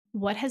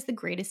What has the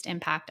greatest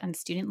impact on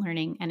student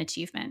learning and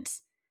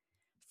achievement?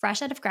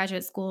 Fresh out of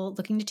graduate school,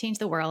 looking to change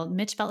the world,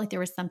 Mitch felt like there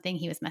was something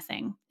he was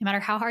missing. No matter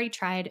how hard he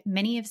tried,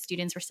 many of his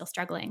students were still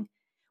struggling.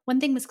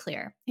 One thing was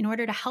clear: in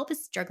order to help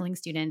his struggling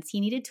students, he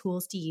needed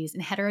tools to use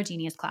in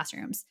heterogeneous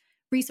classrooms,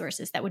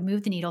 resources that would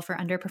move the needle for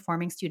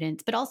underperforming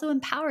students, but also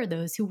empower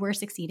those who were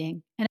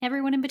succeeding and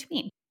everyone in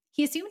between.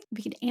 He assumed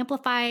we could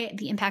amplify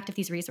the impact of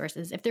these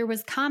resources if there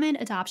was common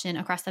adoption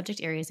across subject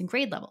areas and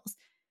grade levels.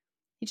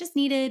 He just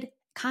needed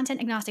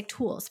content agnostic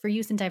tools for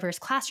use in diverse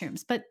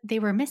classrooms, but they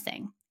were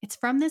missing. It's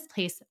from this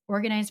place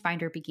Organized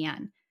Binder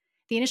began.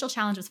 The initial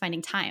challenge was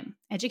finding time.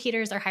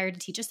 Educators are hired to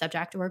teach a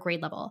subject or a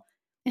grade level,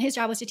 and his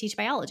job was to teach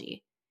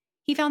biology.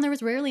 He found there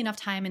was rarely enough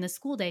time in the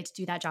school day to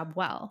do that job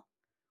well.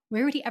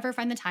 Where would he ever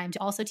find the time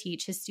to also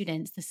teach his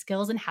students the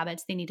skills and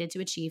habits they needed to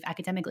achieve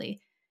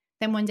academically?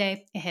 Then one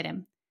day, it hit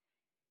him.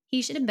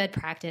 He should embed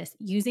practice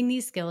using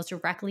these skills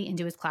directly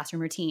into his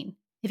classroom routine.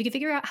 If he could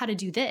figure out how to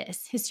do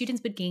this, his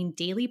students would gain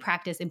daily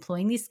practice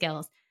employing these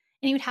skills,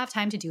 and he would have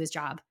time to do his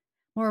job.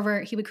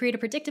 Moreover, he would create a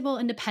predictable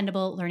and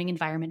dependable learning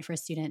environment for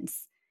his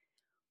students.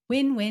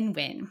 Win, win,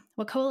 win.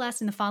 What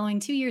coalesced in the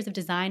following 2 years of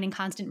design and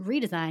constant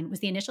redesign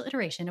was the initial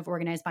iteration of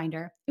Organized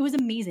Binder. It was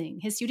amazing.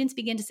 His students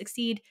began to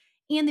succeed,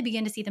 and they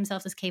began to see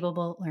themselves as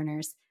capable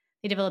learners.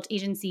 They developed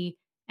agency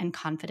and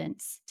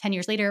confidence. 10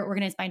 years later,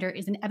 Organized Binder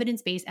is an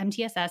evidence-based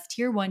MTSS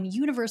Tier 1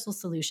 universal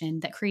solution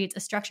that creates a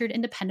structured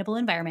and dependable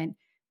environment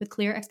with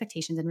clear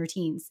expectations and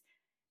routines.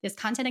 This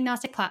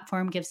content-agnostic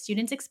platform gives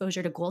students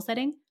exposure to goal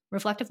setting,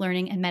 reflective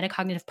learning, and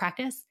metacognitive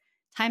practice,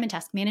 time and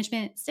task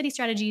management, study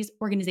strategies,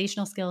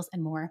 organizational skills,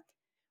 and more.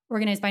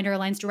 Organized Binder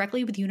aligns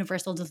directly with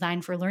Universal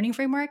Design for Learning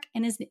framework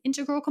and is an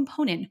integral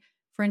component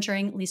for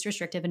ensuring least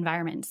restrictive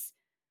environments.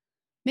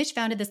 Mitch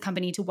founded this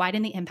company to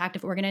widen the impact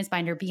of Organized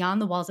Binder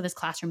beyond the walls of his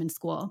classroom and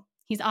school.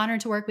 He's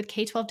honored to work with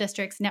K-12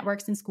 districts,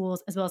 networks, and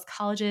schools, as well as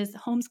colleges,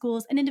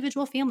 homeschools, and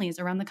individual families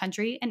around the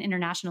country and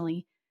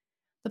internationally.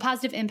 The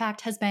positive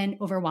impact has been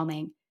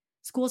overwhelming.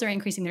 Schools are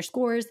increasing their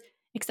scores,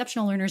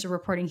 exceptional learners are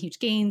reporting huge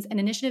gains, and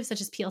initiatives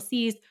such as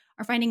PLCs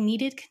are finding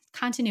needed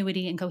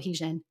continuity and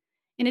cohesion.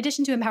 In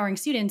addition to empowering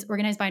students,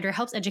 Organized Binder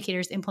helps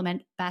educators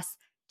implement best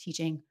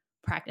teaching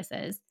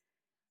practices.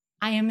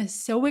 I am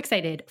so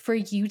excited for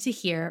you to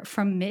hear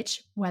from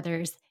Mitch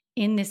Weathers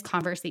in this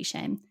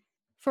conversation.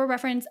 For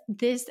reference,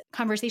 this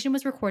conversation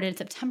was recorded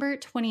September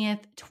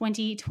 20th,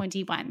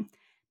 2021.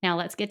 Now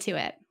let's get to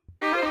it.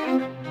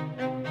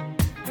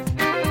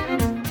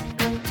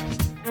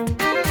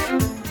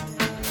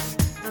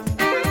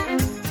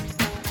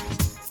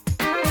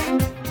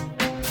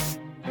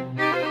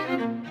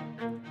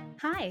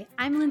 Hi,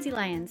 I'm Lindsay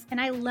Lyons, and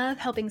I love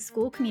helping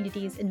school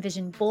communities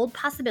envision bold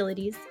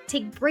possibilities,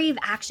 take brave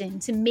action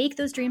to make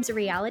those dreams a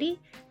reality,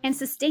 and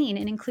sustain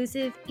an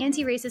inclusive,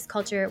 anti-racist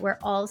culture where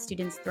all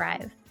students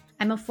thrive.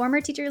 I'm a former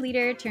teacher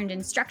leader turned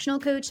instructional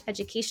coach,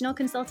 educational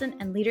consultant,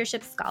 and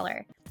leadership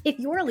scholar. If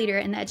you're a leader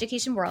in the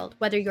education world,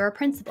 whether you're a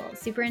principal,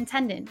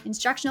 superintendent,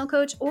 instructional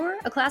coach, or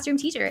a classroom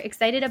teacher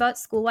excited about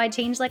school-wide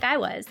change like I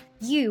was,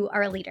 you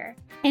are a leader.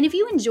 And if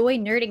you enjoy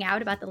nerding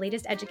out about the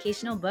latest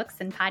educational books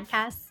and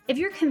podcasts, if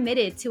you're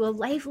committed to a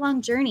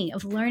lifelong journey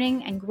of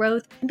learning and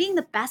growth and being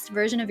the best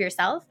version of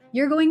yourself,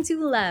 you're going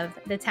to love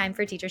the Time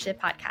for Teachership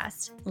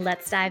podcast.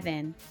 Let's dive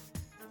in.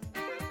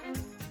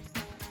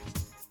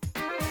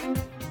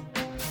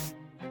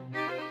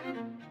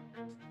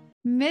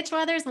 Mitch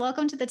Weathers,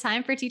 welcome to the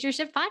Time for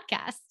Teachership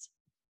podcast.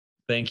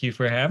 Thank you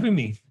for having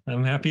me.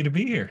 I'm happy to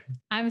be here.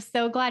 I'm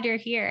so glad you're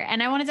here.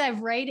 And I want to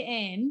dive right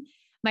in.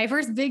 My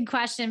first big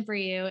question for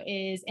you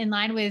is in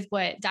line with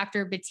what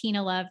Dr.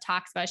 Bettina Love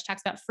talks about. She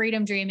talks about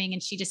freedom dreaming,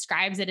 and she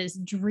describes it as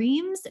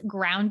dreams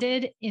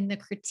grounded in the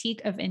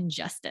critique of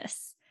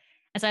injustice.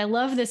 And so I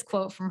love this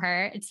quote from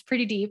her. It's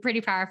pretty deep,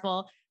 pretty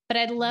powerful, but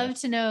I'd love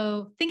to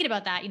know, thinking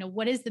about that,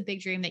 what is the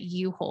big dream that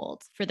you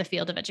hold for the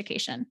field of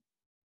education?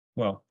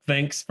 Well,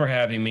 thanks for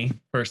having me,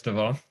 first of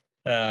all.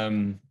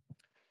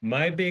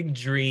 My big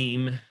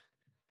dream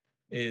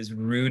is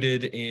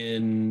rooted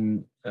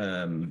in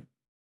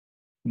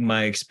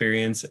my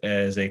experience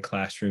as a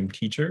classroom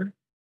teacher.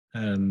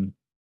 As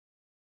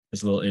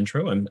a little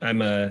intro,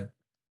 I'm a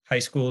high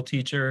school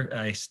teacher.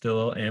 I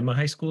still am a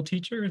high school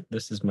teacher.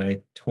 This is my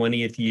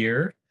 20th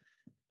year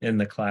in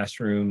the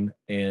classroom.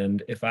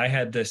 And if I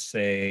had to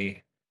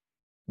say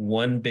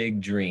one big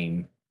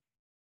dream,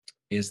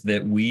 is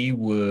that we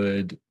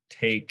would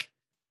take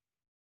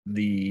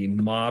the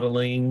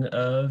modeling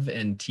of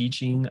and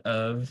teaching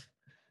of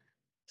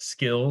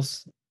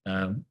skills,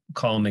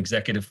 call them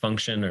executive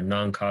function or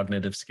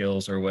non-cognitive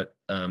skills, or what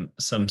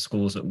some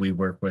schools that we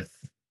work with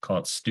call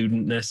it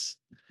studentness,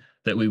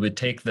 that we would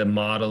take the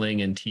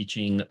modeling and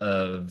teaching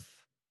of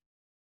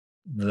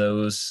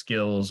those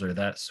skills or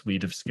that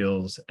suite of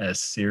skills as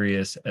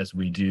serious as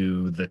we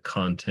do the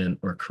content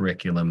or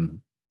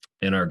curriculum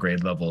in our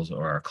grade levels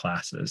or our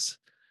classes,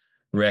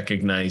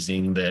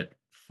 recognizing that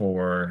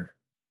for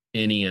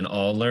any and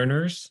all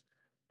learners,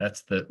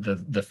 that's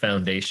the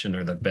foundation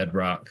or the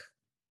bedrock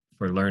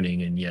for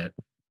learning. And yet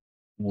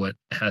what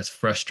has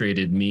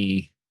frustrated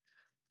me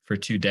for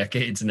 2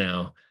 decades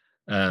now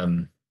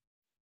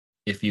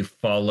If you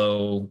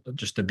follow,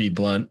 just to be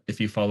blunt, if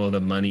you follow the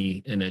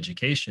money in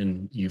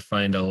education, you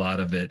find a lot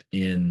of it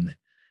in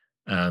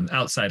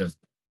outside of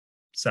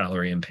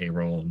salary and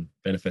payroll and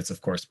benefits,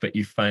 of course, but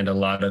you find a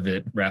lot of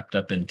it wrapped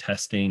up in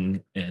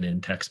testing and in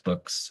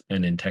textbooks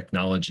and in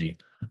technology,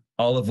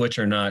 all of which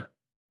are not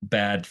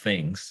bad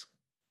things,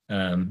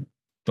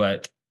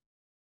 but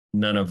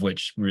none of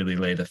which really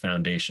lay the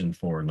foundation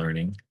for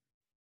learning.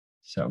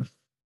 So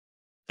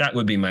that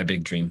would be my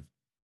big dream.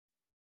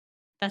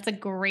 That's a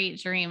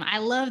great dream. I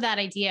love that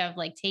idea of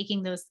like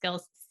taking those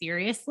skills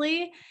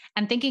seriously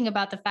and thinking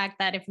about the fact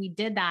that if we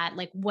did that,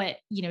 like what,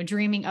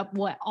 dreaming up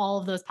what all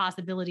of those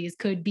possibilities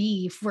could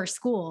be for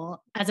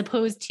school, as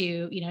opposed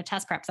to,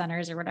 test prep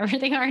centers or whatever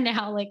they are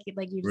now, like you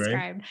Right.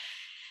 described.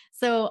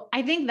 So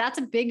I think that's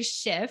a big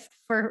shift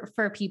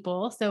for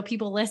people. So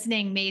people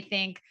listening may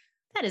think,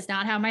 that is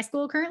not how my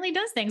school currently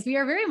does things. We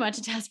are very much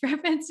a test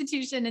prep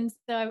institution. And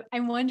so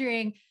I'm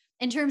wondering,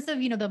 in terms of,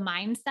 the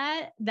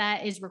mindset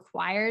that is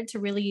required to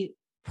really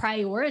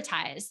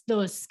prioritize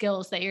those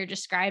skills that you're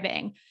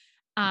describing,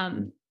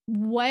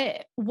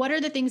 what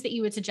are the things that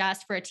you would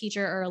suggest for a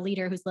teacher or a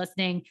leader who's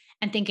listening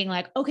and thinking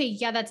like, okay,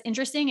 yeah, that's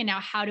interesting. And now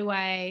how do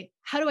I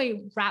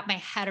wrap my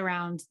head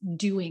around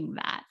doing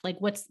that? Like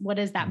what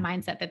is that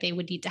mindset that they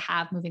would need to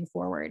have moving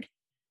forward?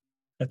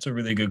 That's a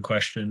really good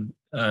question.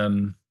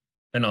 And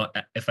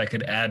if I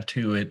could add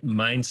to it,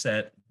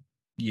 mindset,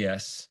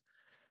 yes.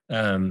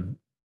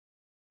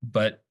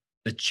 But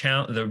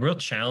the real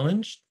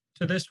challenge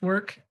to this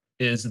work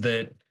is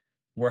that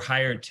we're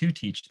hired to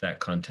teach that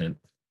content,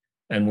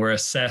 and we're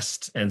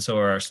assessed, and so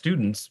are our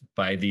students,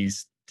 by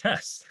these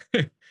tests.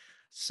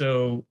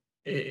 So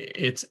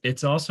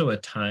it's also a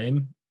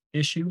time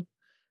issue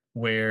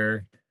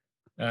where,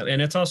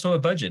 and it's also a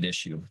budget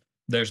issue.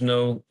 There's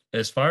no,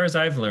 as far as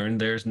I've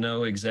learned, there's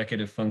no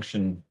executive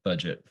function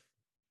budget,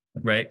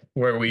 right?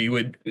 Where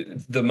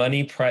the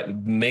money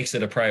makes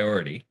it a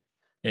priority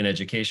in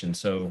education.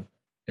 So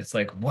it's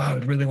like, wow,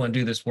 I'd really want to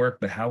do this work,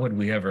 but how would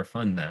we ever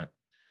fund that?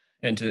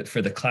 And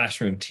for the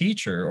classroom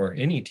teacher or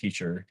any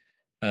teacher,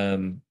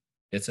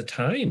 it's a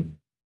time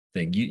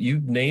thing. You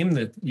name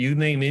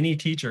any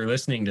teacher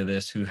listening to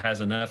this who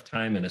has enough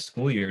time in a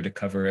school year to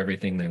cover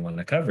everything they want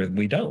to cover.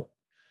 We don't.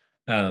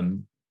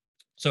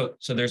 So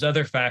there's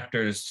other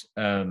factors,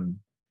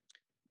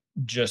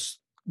 just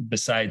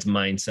besides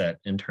mindset,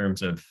 in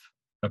terms of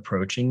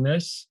approaching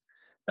this.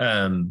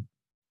 So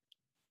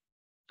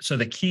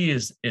the key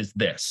is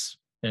this,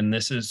 and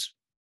this is,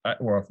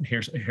 well,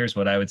 here's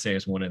what I would say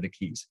is one of the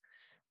keys.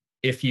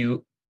 If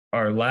you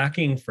are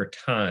lacking for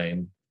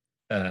time,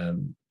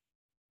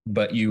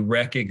 but you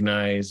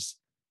recognize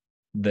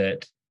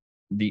that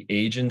the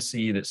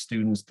agency that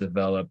students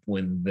develop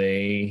when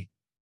they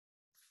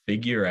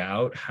figure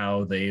out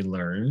how they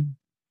learn,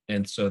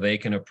 and so they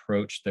can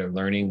approach their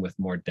learning with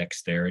more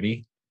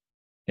dexterity.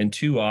 And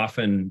too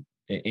often,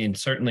 and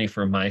certainly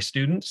for my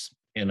students,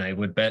 and I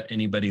would bet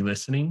anybody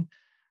listening,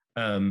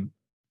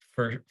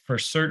 for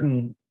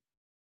certain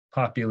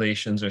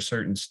populations or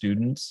certain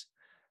students,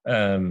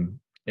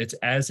 it's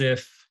as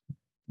if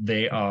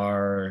they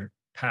are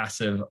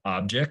passive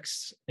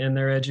objects in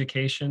their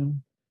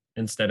education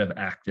instead of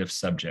active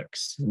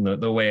subjects.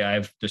 And the way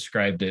I've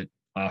described it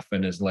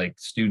often is like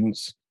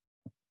students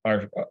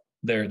are,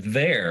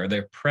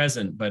 they're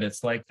present, but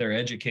it's like their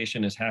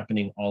education is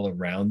happening all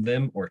around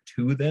them or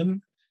to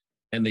them,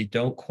 and they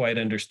don't quite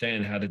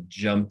understand how to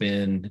jump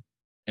in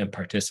and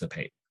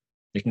participate.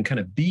 They can kind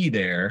of be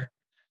there,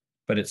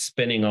 but it's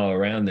spinning all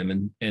around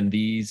them. And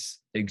these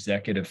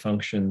executive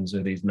functions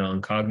or these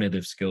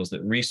non-cognitive skills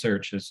that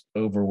research has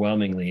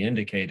overwhelmingly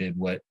indicated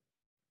what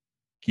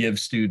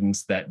gives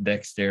students that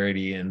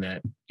dexterity and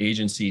that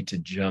agency to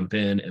jump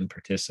in and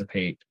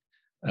participate,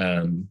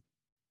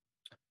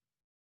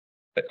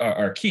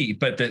 are key.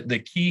 But the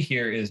key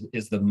here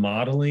is the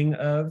modeling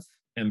of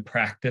and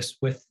practice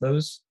with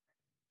those,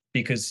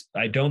 because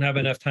I don't have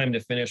enough time to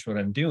finish what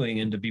I'm doing.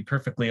 And to be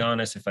perfectly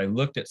honest, if I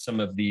looked at some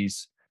of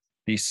these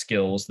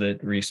skills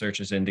that research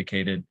has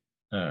indicated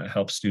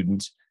help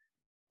students,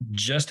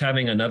 just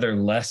having another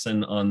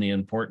lesson on the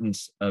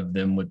importance of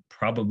them would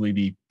probably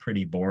be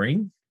pretty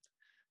boring.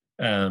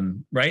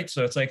 Right?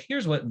 So it's like,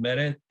 here's what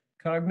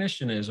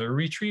metacognition is, or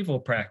retrieval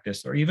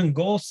practice, or even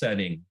goal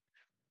setting.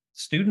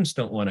 Students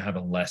don't want to have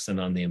a lesson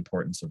on the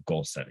importance of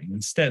goal setting.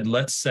 Instead,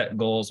 let's set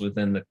goals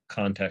within the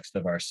context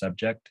of our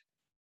subject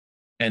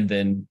and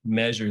then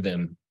measure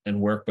them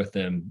and work with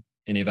them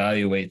and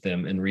evaluate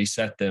them and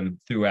reset them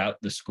throughout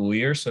the school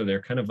year. So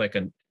they're kind of like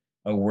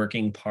a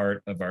working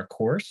part of our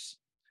course.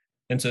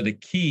 And so the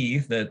key,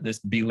 that this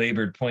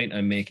belabored point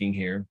I'm making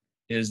here,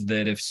 is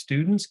that if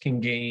students can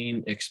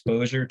gain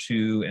exposure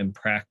to and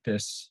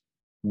practice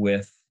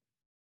with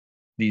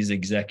these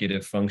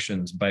executive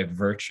functions by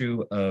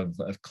virtue of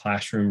a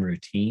classroom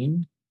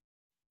routine,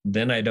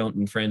 then I don't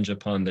infringe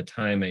upon the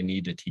time I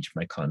need to teach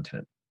my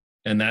content.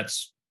 And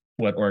that's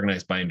what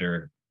Organized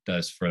Binder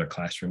does for the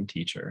classroom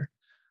teacher.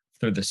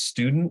 Through the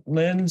student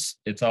lens,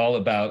 it's all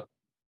about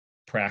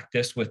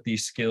practice with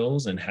these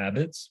skills and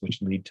habits,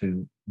 which lead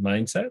to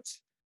mindsets.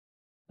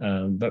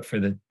 But for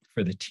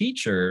the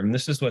teacher, and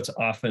this is what's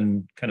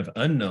often kind of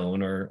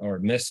unknown or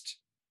missed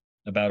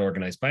about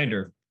Organized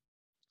Binder,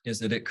 is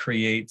that it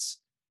creates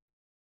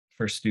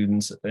for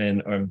students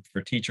and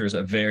for teachers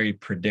a very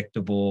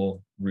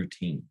predictable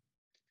routine.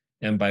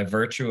 And by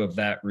virtue of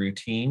that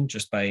routine,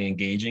 just by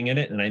engaging in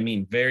it, and I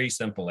mean very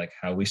simple, like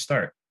how we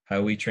start,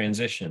 how we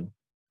transition,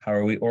 how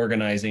are we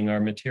organizing our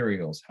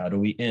materials, how do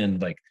we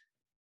end, like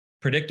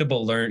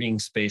predictable learning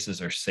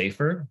spaces are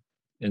safer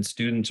and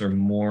students are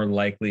more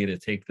likely to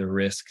take the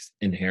risks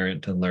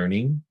inherent to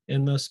learning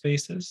in those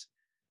spaces.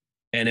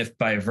 And if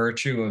by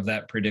virtue of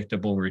that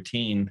predictable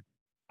routine,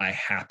 I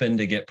happen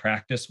to get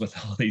practice with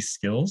all these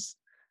skills,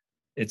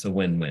 it's a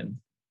win-win.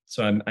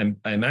 So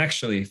I'm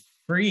actually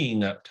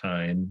freeing up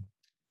time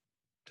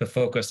to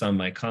focus on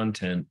my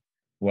content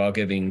while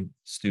giving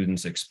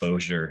students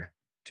exposure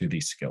to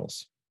these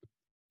skills.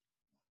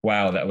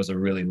 Wow, that was a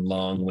really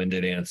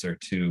long-winded answer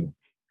to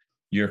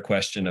your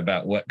question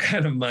about what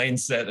kind of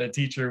mindset a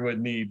teacher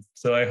would need.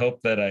 So I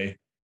hope that I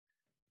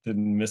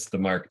didn't miss the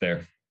mark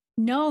there.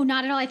 No,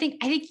 not at all. I think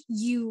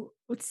you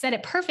said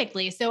it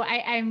perfectly. So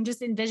I'm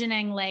just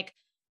envisioning like,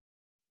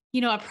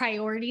 a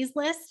priorities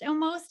list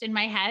almost in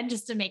my head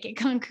just to make it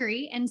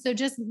concrete. And so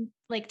just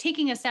like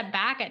taking a step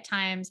back at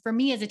times for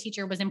me as a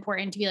teacher was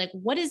important to be like,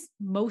 what is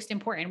most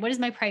important? What is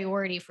my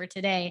priority for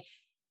today?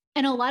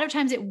 And a lot of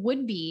times it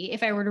would be,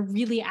 if I were to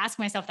really ask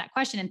myself that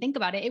question and think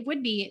about it, it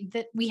would be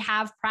that we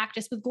have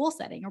practice with goal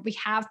setting or we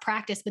have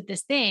practice with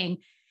this thing.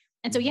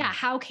 And so, yeah,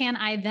 how can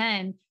I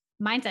then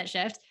mindset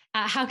shift?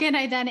 How can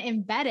I then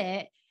embed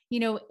it,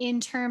 in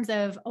terms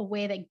of a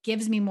way that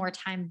gives me more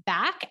time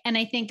back? And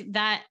I think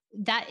that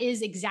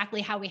is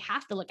exactly how we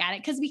have to look at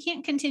it, because we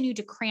can't continue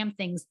to cram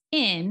things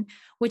in,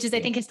 which is,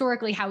 I think,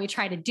 historically how we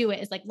try to do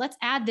it is like, let's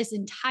add this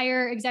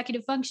entire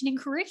executive functioning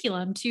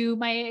curriculum to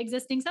my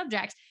existing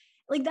subjects.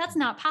 Like that's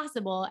not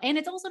possible. And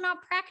it's also not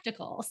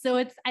practical.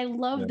 So I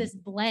love this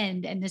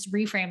blend and this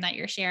reframe that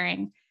you're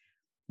sharing.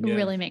 It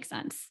really makes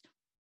sense.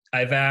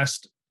 I've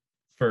asked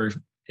for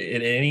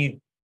in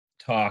any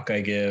talk I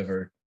give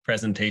or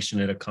presentation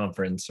at a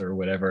conference or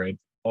whatever, I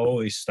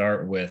always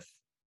start with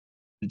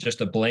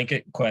just a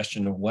blanket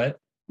question of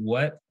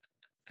what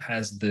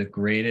has the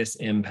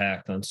greatest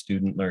impact on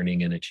student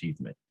learning and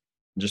achievement.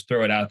 Just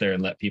throw it out there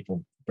and let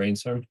people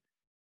brainstorm.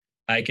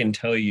 I can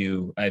tell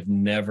you, I've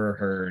never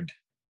heard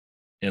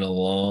in a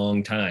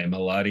long time, a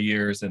lot of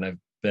years, and I've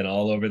been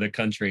all over the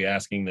country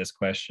asking this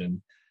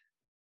question,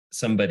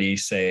 somebody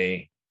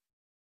say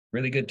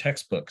really good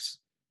textbooks,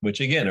 which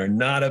again are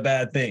not a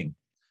bad thing.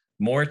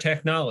 More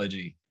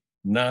technology,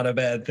 not a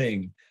bad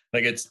thing.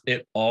 Like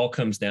it all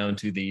comes down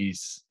to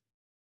these,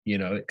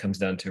 it comes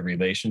down to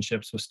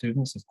relationships with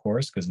students, of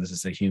course, because this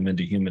is a human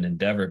to human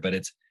endeavor, but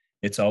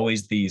it's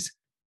always these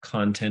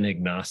content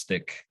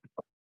agnostic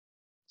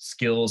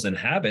skills and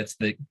habits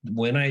that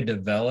when I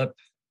develop,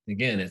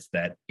 again, it's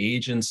that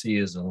agency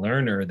as a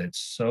learner that's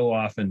so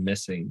often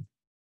missing.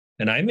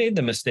 And I made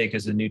the mistake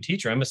as a new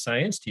teacher. I'm a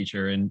science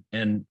teacher,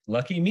 and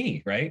lucky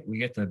me, right? We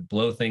get to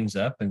blow things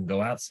up and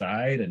go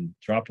outside and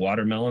drop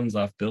watermelons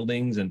off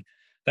buildings, and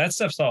that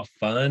stuff's all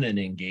fun and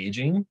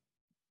engaging,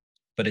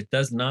 but it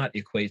does not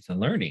equate to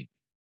learning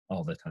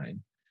all the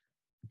time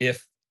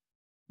if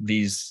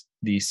these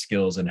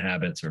skills and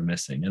habits are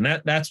missing. And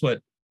that's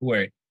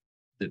where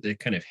the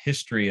kind of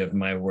history of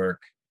my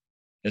work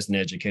as an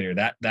educator,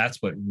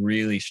 that's what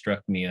really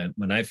struck me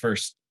when I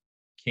first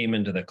came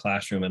into the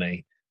classroom. And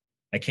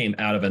I came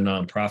out of a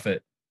nonprofit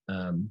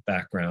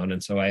background,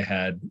 and so I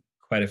had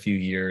quite a few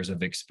years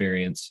of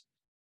experience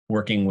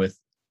working with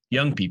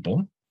young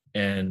people.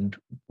 And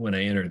when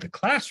I entered the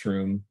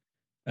classroom,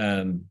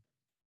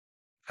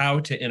 how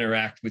to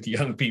interact with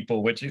young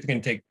people, which is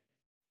going to take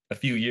a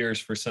few years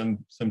for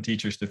some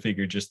teachers to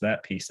figure just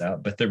that piece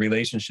out, but the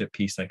relationship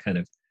piece I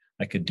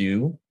could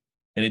do.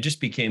 And it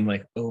just became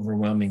like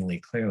overwhelmingly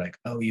clear, like,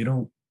 oh, you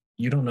don't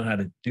know how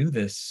to do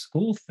this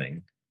school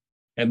thing.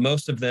 And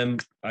most of them,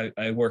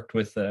 I worked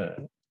with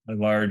a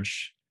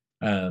large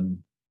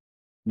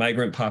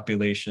migrant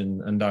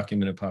population,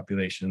 undocumented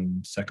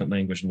population, second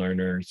language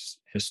learners,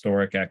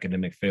 historic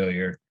academic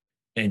failure,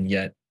 and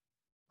yet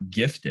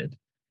gifted.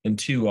 And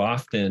too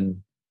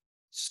often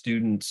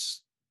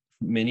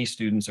many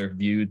students are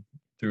viewed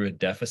through a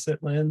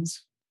deficit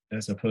lens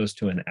as opposed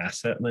to an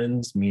asset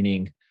lens,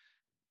 meaning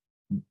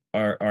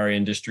our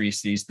industry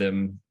sees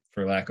them,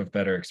 for lack of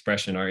better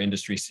expression, our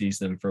industry sees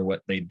them for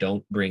what they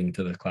don't bring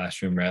to the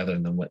classroom rather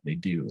than what they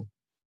do.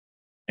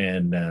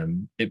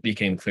 And it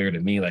became clear to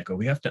me, like, oh,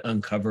 we have to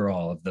uncover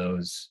all of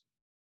those,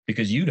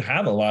 because you'd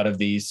have a lot of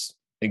these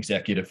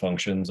executive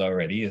functions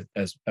already,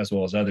 as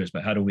well as others,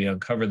 but how do we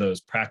uncover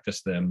those,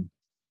 practice them,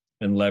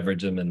 and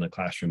leverage them in the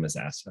classroom as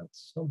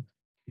assets? So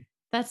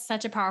that's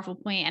such a powerful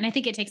point. And I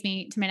think it takes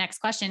me to my next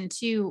question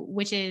too,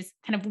 which is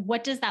kind of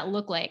what does that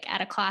look like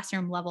at a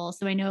classroom level?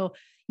 So I know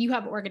you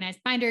have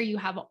Organized Binder, you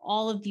have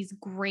all of these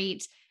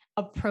great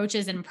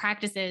approaches and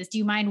practices. Do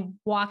you mind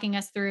walking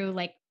us through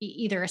like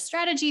either a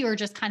strategy or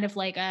just kind of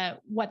like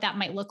what that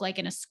might look like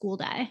in a school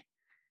day?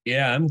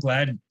 Yeah,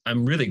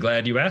 I'm really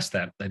glad you asked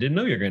that. I didn't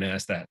know you were going to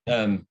ask that.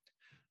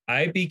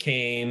 I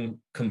became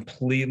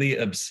completely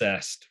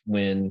obsessed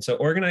so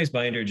Organized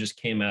Binder just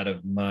came out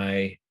of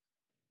my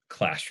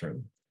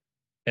classroom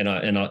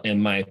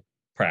and my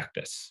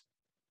practice.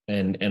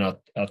 And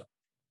I'll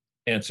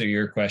answer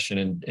your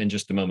question in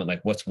just a moment,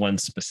 like what's one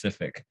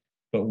specific.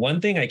 But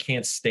one thing I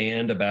can't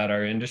stand about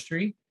our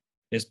industry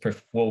is,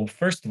 well,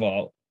 first of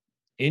all,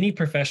 any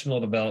professional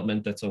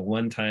development that's a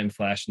one-time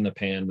flash in the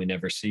pan, we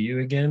never see you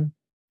again,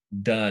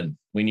 done.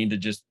 We need to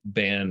just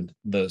ban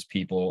those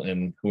people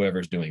and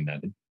whoever's doing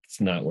that. It's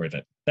not worth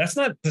it. That's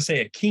not to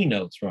say a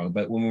keynote's wrong,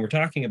 but when we're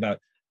talking about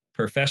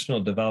professional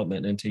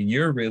development, and to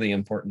your really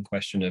important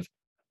question of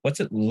what's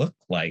it look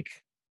like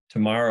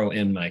tomorrow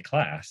in my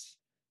class,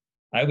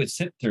 I would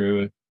sit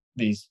through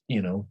these,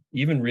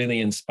 even really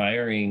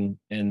inspiring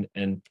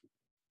and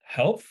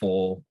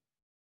helpful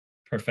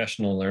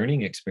professional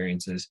learning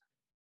experiences.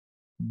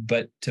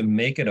 But to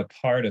make it a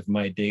part of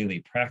my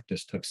daily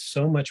practice took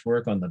so much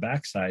work on the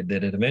backside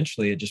that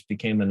it just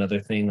became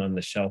another thing on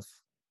the shelf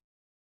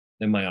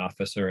in my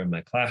office or in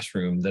my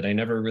classroom that I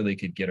never really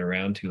could get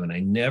around to. And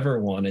I never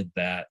wanted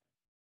that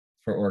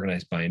for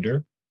Organized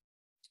Binder.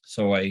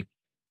 So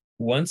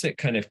once it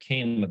kind of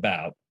came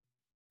about,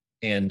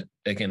 and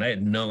again, I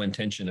had no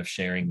intention of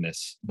sharing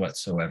this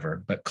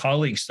whatsoever, but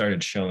colleagues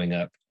started showing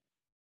up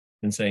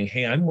and saying,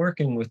 hey, I'm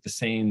working with the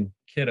same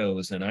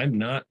kiddos and I'm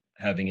not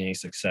having any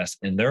success.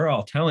 And they're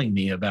all telling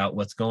me about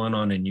what's going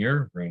on in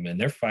your room and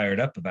they're fired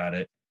up about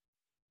it.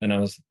 And I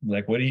was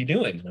like, what are you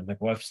doing? And I'm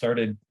like, well, I've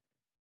started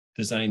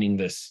designing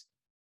this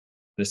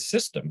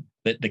system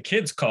that the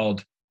kids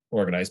called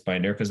Organized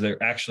Binder because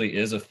there actually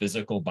is a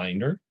physical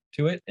binder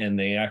to it. And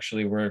they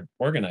actually were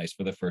organized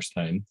for the first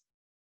time.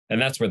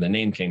 And that's where the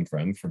name came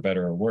from, for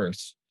better or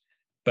worse.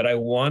 But I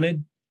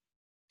wanted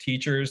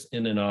teachers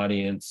in an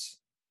audience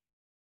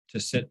to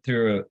sit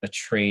through a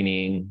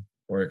training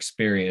or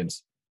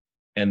experience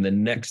and the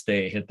next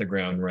day hit the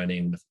ground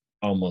running with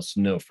almost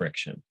no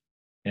friction.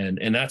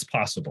 And that's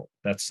possible.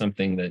 That's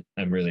something that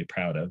I'm really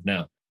proud of.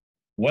 Now,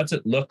 what's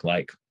it look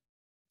like?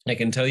 I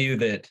can tell you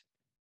that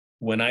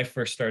when I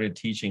first started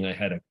teaching,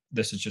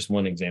 this is just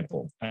one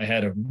example. I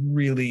had a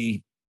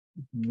really,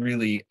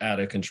 really out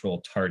of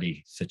control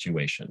tardy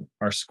situation.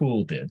 Our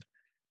school did,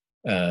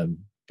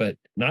 but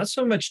not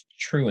so much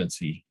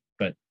truancy,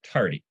 but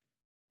tardy.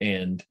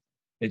 And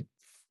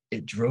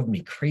it drove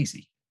me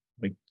crazy.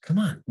 Like, come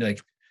on, like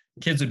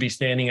kids would be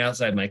standing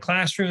outside my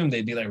classroom.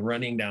 They'd be like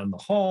running down the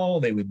hall.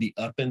 They would be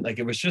up and like,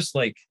 it was just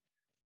like,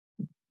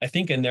 I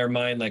think in their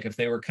mind, like if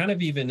they were kind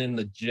of even in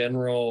the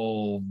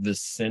general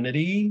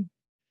vicinity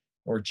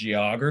or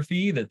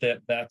geography,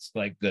 that's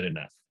like good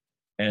enough.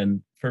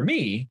 And for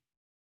me,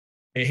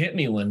 it hit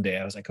me one day.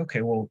 I was like,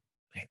 okay, well,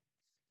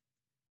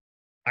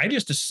 I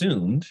just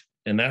assumed,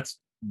 and that's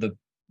the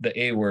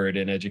A word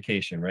in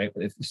education, right?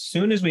 As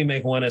soon as we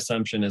make one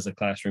assumption as a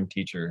classroom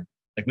teacher,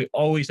 like we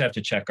always have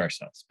to check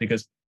ourselves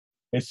because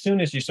as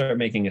soon as you start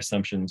making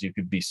assumptions, you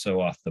could be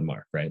so off the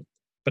mark, right?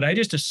 But I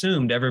just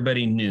assumed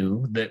everybody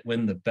knew that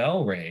when the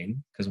bell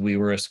rang, because we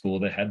were a school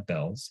that had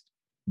bells,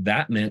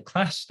 that meant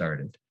class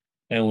started.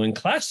 And when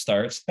class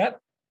starts, that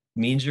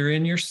means you're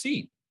in your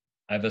seat.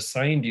 I've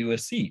assigned you a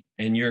seat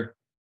and you're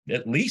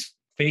at least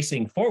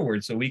facing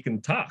forward so we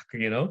can talk,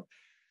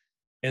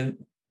 And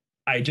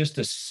I just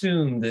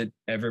assumed that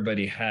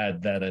everybody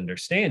had that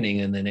understanding.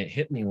 And then it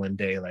hit me one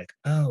day like,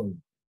 oh,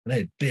 and I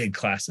had big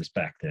classes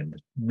back then,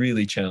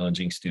 really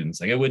challenging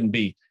students. Like it wouldn't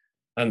be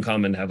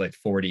uncommon to have like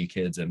 40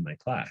 kids in my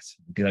class.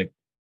 It'd be like,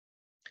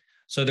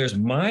 so there's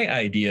my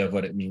idea of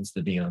what it means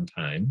to be on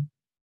time.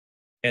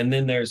 And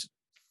then there's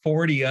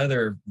 40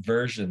 other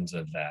versions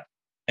of that.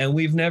 And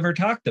we've never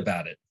talked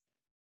about it.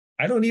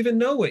 I don't even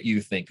know what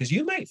you think, because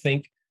you might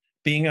think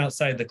being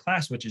outside the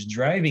class, which is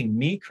driving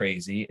me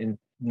crazy. And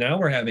now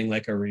we're having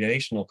like a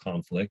relational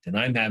conflict and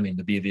I'm having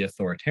to be the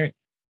authoritarian,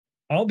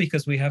 all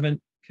because we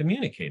haven't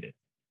communicated.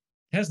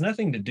 It has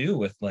nothing to do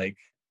with like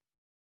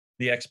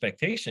the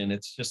expectation.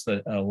 It's just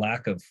a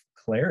lack of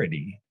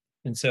clarity.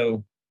 And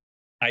so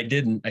I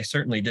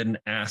certainly didn't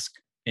ask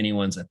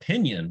anyone's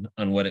opinion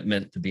on what it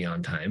meant to be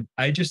on time.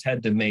 I just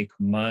had to make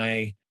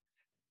my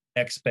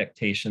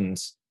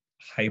expectations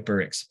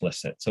hyper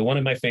explicit. So one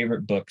of my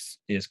favorite books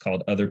is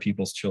called Other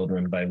People's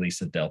Children by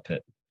Lisa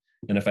Delpit.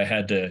 And if I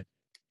had to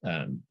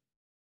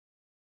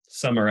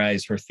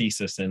summarize her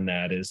thesis in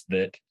that is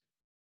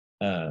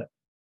that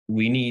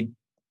we need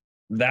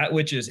that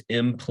which is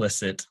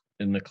implicit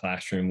in the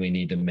classroom, we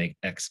need to make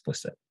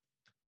explicit.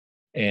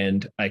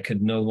 And I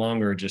could no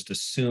longer just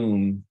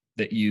assume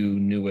that you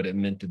knew what it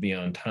meant to be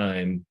on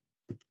time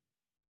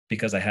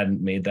because I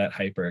hadn't made that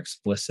hyper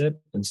explicit.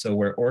 And so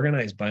where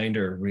Organized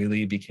Binder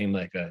really became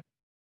like a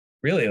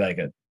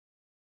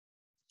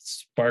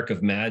spark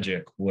of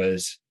magic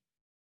was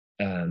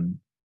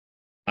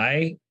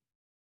I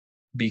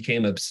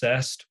became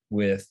obsessed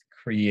with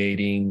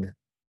creating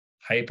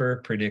hyper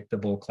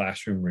predictable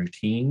classroom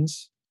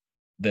routines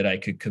that I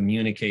could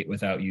communicate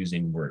without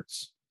using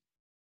words.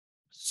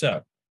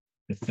 So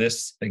if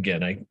this,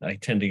 again, I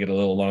tend to get a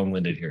little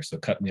long-winded here, so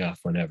cut me off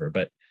whenever,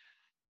 but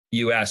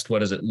you asked, what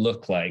does it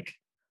look like?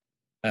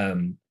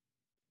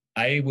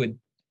 I would,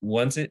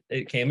 once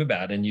it came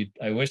about, and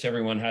I wish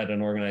everyone had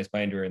an organized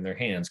binder in their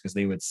hands, because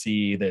they would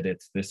see that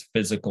it's this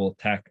physical,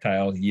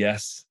 tactile,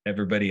 yes,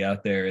 everybody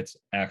out there, it's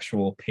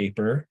actual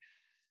paper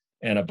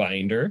and a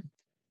binder.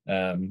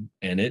 And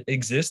it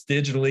exists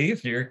digitally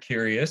if you're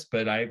curious,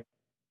 but I'm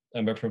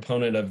a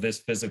proponent of this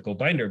physical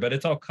binder, but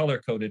it's all color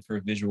coded for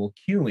visual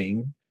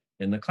cueing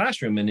in the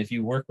classroom. And if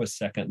you work with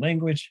second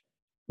language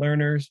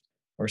learners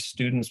or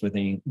students with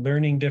any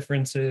learning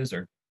differences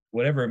or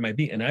whatever it might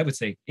be, and I would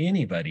say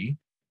anybody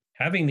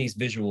having these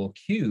visual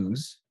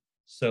cues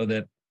so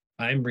that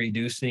I'm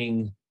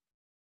reducing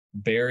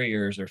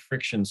barriers or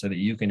friction so that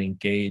you can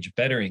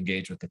better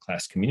engage with the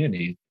class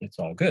community, it's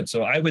all good.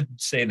 So I would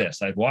say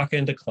this, I'd walk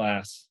into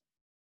class,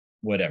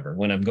 whatever,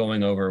 when I'm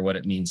going over what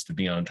it means to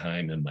be on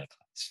time in my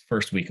class,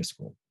 first week of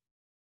school.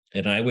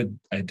 And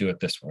I'd do it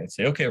this way. I'd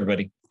say, okay,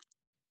 everybody,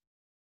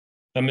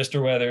 I'm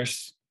Mr.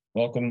 Weathers,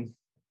 welcome,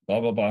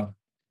 blah, blah, blah.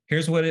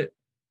 Here's what it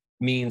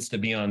means to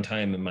be on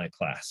time in my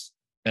class.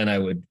 And I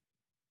would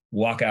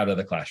walk out of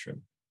the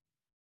classroom.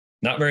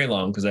 Not very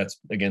long, because that's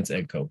against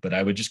ed code, but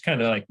I would just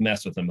kind of like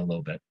mess with them a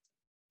little bit.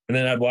 And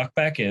then I'd walk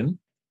back in,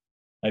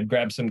 I'd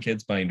grab some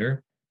kids'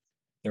 binder,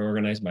 their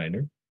organized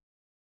binder.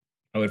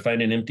 I would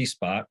find an empty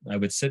spot. I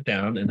would sit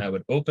down and I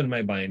would open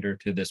my binder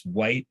to this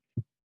white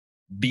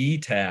B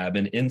tab,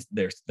 and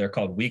they're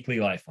called weekly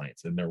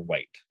lifelines, and they're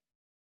white.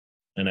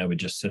 And I would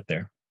just sit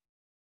there.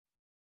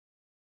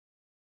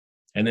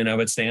 And then I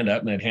would stand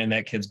up and I'd hand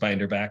that kid's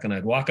binder back, and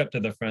I'd walk up to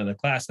the front of the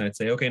class and I'd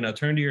say, okay, now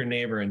turn to your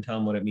neighbor and tell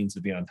them what it means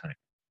to be on time.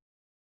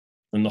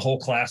 And the whole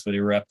class would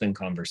erupt in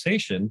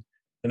conversation.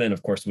 And then,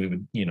 of course, we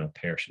would,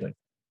 pair, like,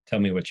 tell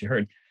me what you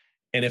heard.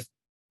 And if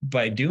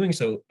by doing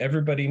so,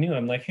 everybody knew,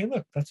 I'm like, hey,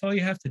 look, that's all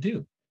you have to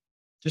do.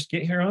 Just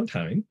get here on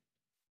time.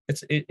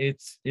 It's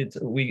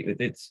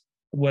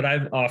what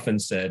I've often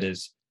said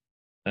is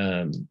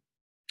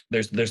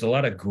there's a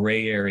lot of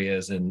gray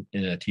areas in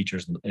a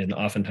teacher's, and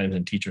oftentimes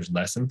in teachers'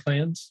 lesson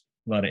plans,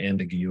 a lot of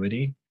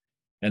ambiguity.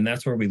 And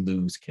that's where we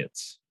lose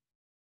kids.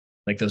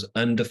 Like those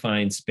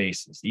undefined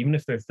spaces, even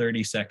if they're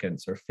 30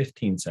 seconds or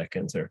 15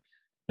 seconds,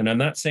 and I'm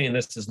not saying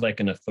this is like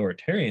an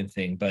authoritarian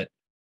thing, but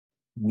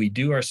we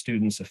do our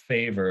students a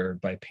favor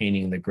by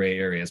painting the gray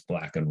areas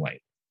black and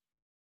white.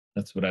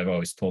 That's what I've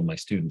always told my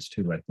students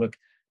too. Like, look,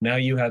 now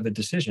you have a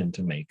decision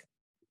to make.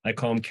 I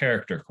call them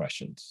character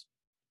questions.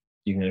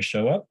 You going to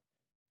show up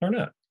or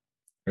not?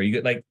 Or you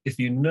get, like, if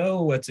you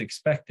know what's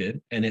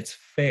expected and it's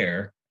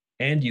fair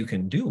and you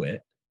can do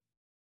it,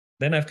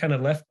 then I've kind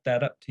of left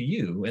that up to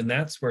you. And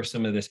that's where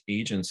some of this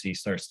agency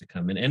starts to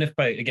come in. And if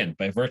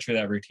by virtue of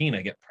that routine,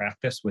 I get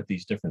practice with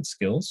these different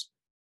skills,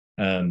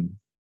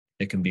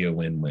 it can be a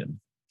win-win.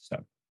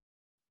 So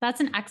that's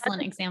an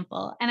excellent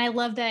example. And I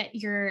love that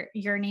you're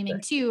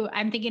naming too.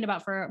 I'm thinking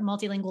about for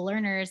multilingual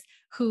learners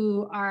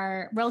who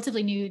are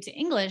relatively new to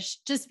English,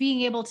 just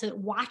being able to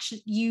watch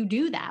you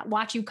do that,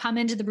 watch you come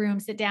into the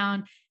room, sit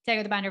down, take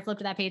out the binder, flip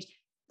to that page.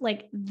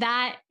 Like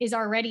that is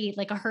already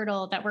like a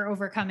hurdle that we're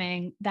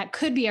overcoming. That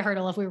could be a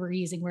hurdle if we were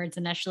using words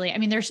initially. I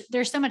mean,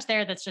 there's so much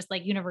there that's just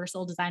like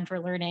universal design for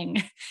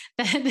learning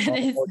that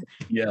is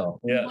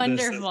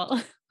wonderful.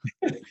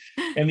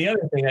 And the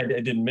other thing I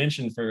didn't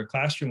mention for a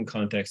classroom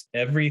context,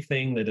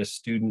 everything that a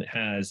student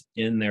has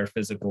in their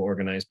physical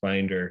organized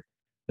binder,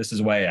 this is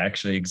why it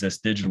actually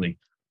exists digitally,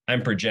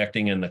 I'm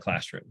projecting in the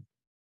classroom.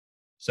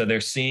 So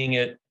they're seeing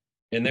it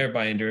in their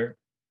binder.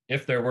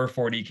 If there were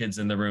 40 kids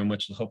in the room,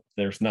 which I hope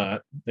there's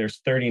not,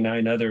 there's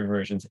 39 other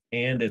versions,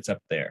 and it's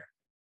up there.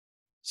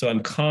 So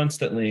I'm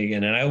constantly,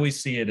 and I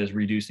always see it as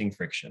reducing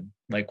friction.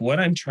 Like what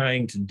I'm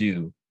trying to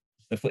do,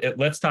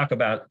 let's talk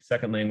about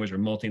second language or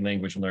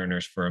multi-language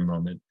learners for a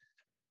moment.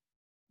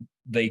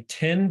 They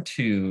tend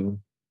to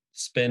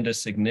spend a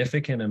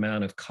significant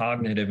amount of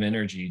cognitive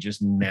energy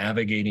just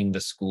navigating the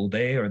school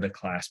day or the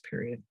class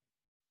period,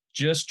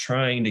 just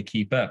trying to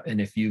keep up. And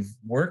if you've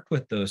worked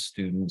with those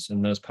students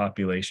and those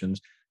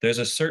populations, there's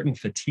a certain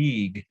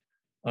fatigue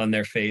on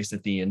their face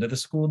at the end of the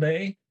school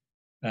day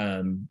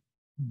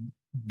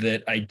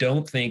that I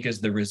don't think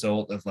is the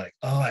result of like,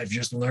 oh, I've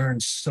just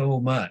learned so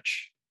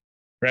much,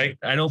 right?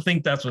 I don't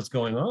think that's what's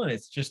going on.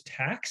 It's just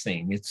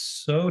taxing. It's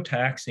so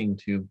taxing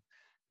to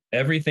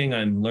everything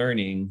I'm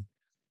learning.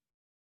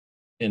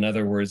 In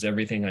other words,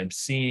 everything I'm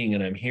seeing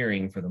and I'm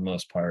hearing, for the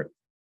most part,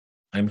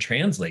 I'm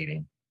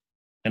translating.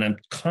 And I'm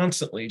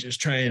constantly just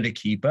trying to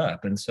keep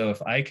up. And so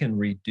if I can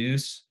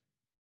reduce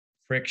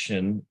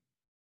friction,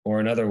 or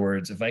in other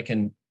words, if I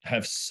can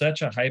have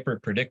such a hyper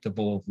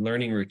predictable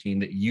learning routine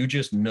that you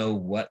just know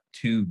what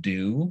to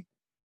do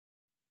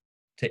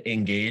to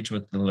engage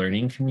with the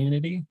learning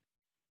community,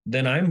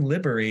 then I'm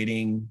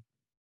liberating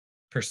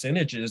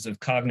percentages of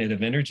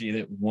cognitive energy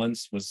that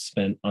once was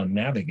spent on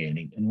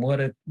navigating. And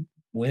what a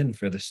win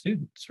for the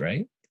students,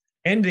 right?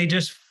 And they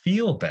just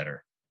feel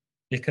better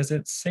because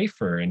it's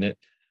safer. And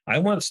I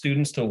want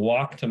students to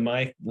walk to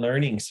my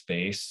learning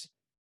space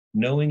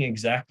knowing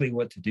exactly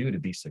what to do to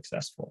be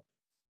successful.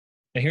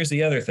 And here's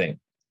the other thing.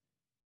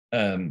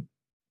 Um,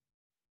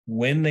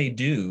 when they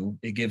do,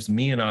 it gives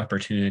me an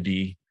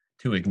opportunity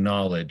to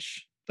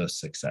acknowledge those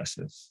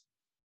successes.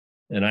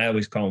 And I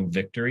always call them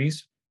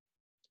victories,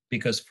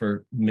 because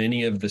for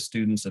many of the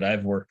students that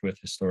I've worked with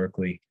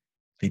historically,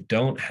 they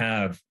don't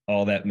have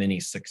all that many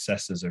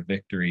successes or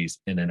victories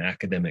in an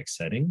academic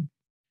setting.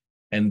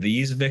 And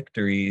these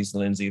victories,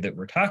 Lindsay, that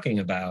we're talking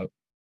about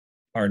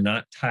are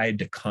not tied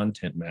to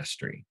content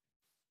mastery.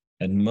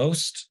 And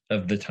most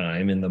of the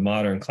time in the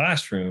modern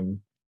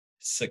classroom,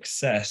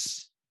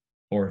 success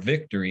or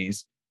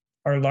victories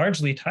are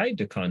largely tied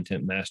to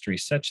content mastery,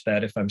 such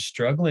that if I'm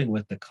struggling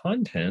with the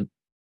content,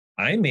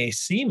 I may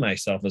see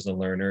myself as a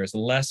learner as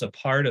less a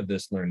part of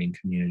this learning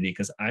community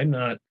because I'm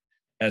not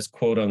as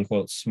quote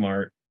unquote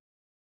smart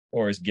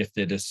or as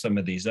gifted as some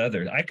of these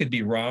others. I could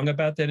be wrong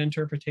about that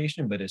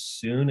interpretation, but as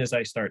soon as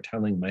I start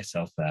telling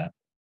myself that,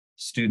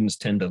 students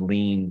tend to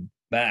lean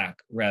back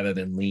rather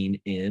than lean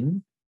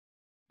in.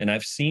 And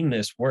I've seen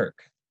this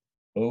work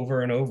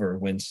over and over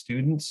when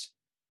students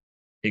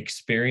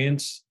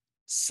experience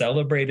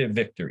celebrated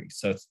victories.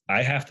 So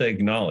I have to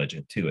acknowledge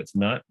it too. It's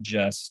not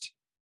just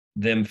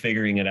them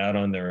figuring it out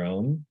on their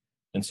own.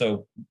 And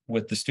so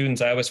with the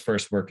students I was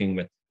first working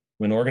with,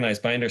 when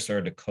Organized Binder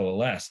started to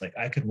coalesce, like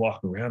I could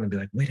walk around and be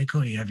like, way to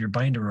go, you have your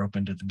binder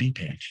open to the B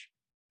page,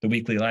 the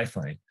weekly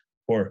lifeline,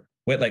 or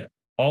what, like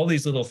all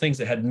these little things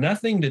that had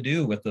nothing to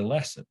do with the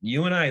lesson.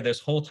 You and I,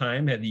 this whole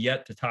time, have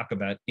yet to talk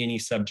about any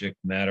subject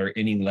matter,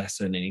 any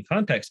lesson, any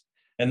context.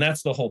 And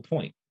that's the whole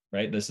point,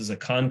 right? This is a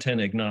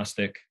content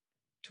agnostic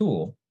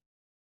tool.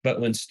 But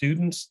when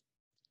students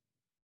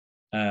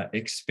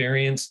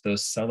experience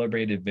those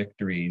celebrated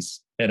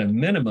victories, at a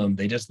minimum,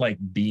 they just like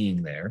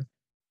being there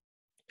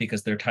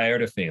because they're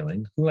tired of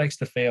failing. Who likes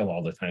to fail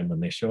all the time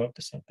when they show up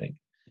to something?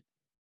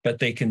 But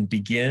they can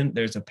begin,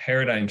 there's a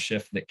paradigm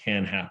shift that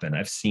can happen.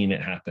 I've seen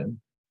it happen.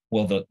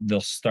 Well,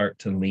 they'll start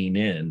to lean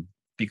in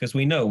because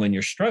we know when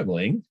you're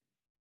struggling,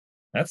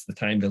 that's the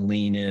time to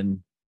lean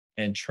in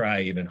and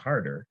try even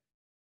harder.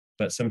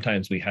 But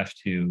sometimes we have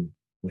to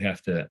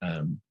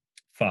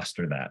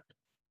foster that.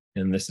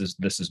 And this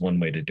is one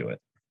way to do it.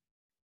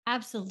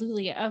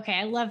 Absolutely. Okay,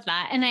 I love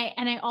that. And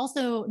I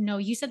also know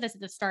you said this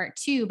at the start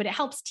too, but it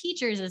helps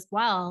teachers as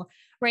well,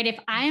 right? If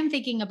I am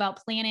thinking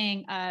about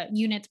planning a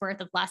unit's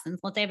worth of lessons,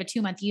 let's say I have a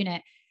 2-month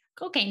unit.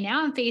 Okay,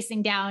 now I'm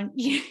facing down,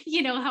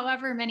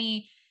 however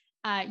many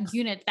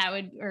units that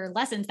would or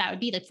lessons that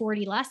would be, like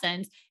 40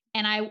 lessons.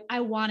 And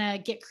I want to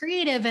get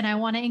creative and I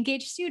want to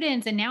engage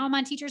students. And now I'm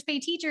on Teachers Pay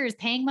Teachers,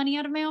 paying money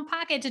out of my own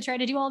pocket to try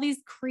to do all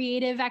these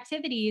creative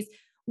activities.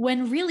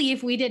 When really,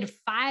 if we did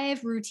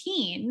 5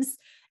 routines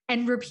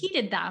and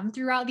repeated them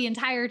throughout the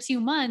entire 2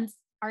 months,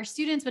 our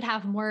students would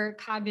have more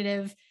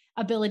cognitive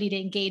ability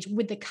to engage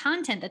with the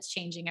content that's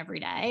changing every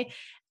day.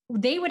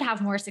 They would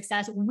have more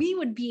success. We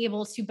would be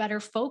able to better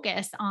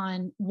focus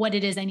on what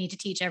it is I need to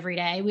teach every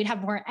day. We'd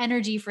have more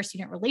energy for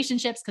student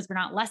relationships because we're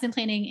not lesson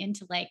planning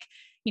into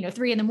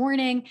 3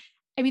 a.m.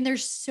 I mean,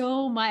 there's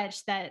so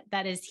much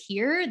that is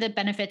here that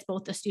benefits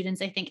both the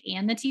students, I think,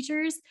 and the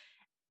teachers,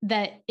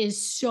 that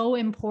is so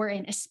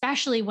important,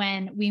 especially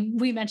when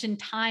we mentioned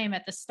time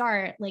at the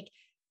start. Like,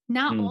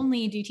 not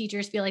only do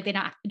teachers feel like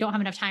don't have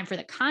enough time for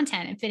the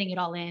content and fitting it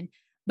all in,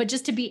 but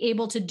just to be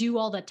able to do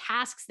all the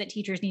tasks that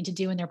teachers need to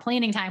do in their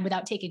planning time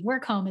without taking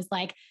work home is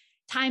like,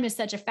 time is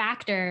such a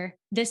factor.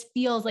 This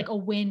feels like a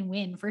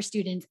win-win for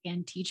students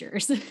and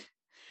teachers.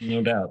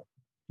 No doubt.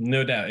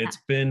 No doubt. It's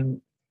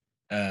been,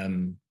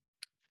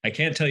 I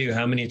can't tell you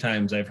how many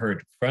times I've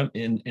heard from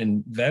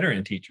in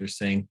veteran teachers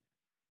saying,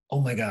 oh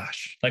my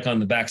gosh, like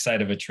on the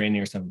backside of a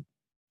training or something,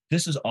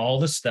 this is all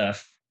the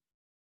stuff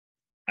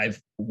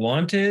I've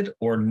wanted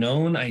or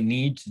known I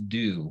need to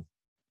do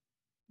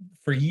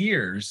for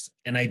years,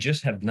 and I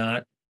just have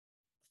not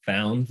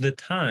found the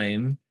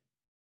time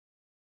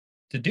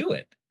to do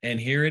it. And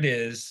here it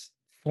is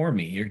for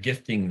me. You're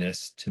gifting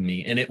this to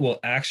me, and it will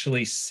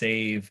actually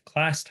save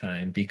class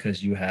time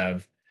because you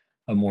have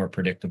a more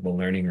predictable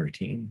learning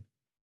routine.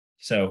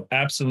 So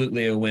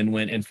absolutely a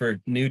win-win. And for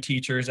new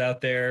teachers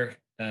out there,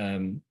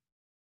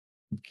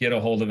 get a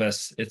hold of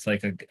us. It's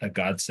like a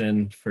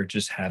godsend for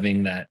just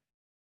having that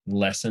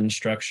lesson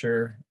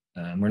structure.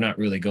 We're not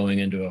really going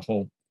into a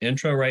whole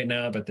intro right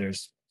now, but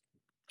there's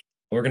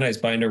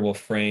Organized Binder will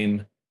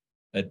frame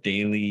a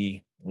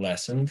daily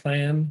lesson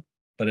plan,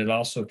 but it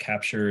also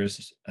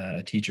captures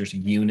a teacher's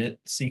unit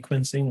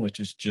sequencing,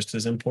 which is just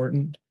as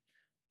important.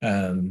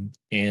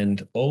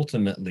 And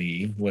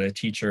ultimately, what a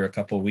teacher a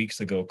couple of weeks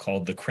ago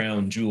called the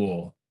crown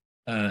jewel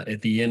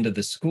at the end of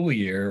the school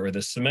year or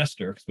the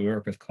semester, because we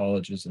work with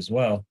colleges as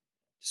well,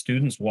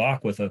 students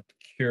walk with a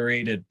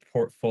curated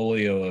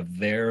portfolio of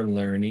their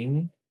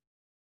learning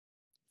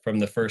from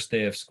the first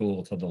day of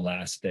school till the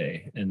last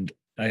day. And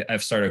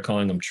I've started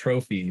calling them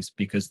trophies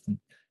because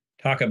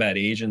talk about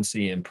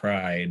agency and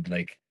pride,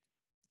 like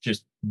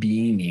just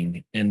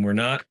beaming. And we're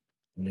not,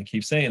 and I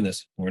keep saying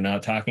this, we're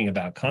not talking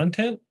about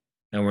content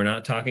and we're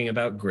not talking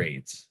about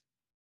grades.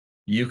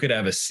 You could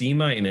have a C-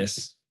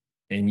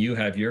 and you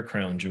have your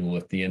crown jewel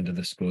at the end of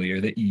the school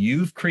year that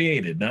you've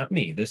created, not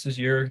me. This is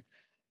your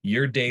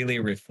daily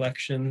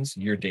reflections,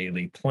 your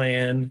daily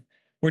plan.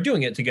 We're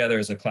doing it together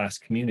as a class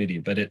community,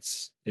 but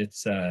it's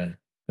a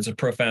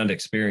profound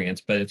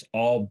experience, but it's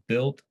all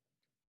built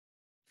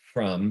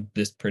from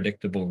this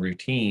predictable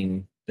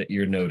routine that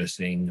you're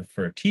noticing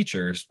for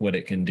teachers, what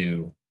it can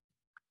do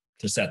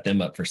to set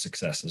them up for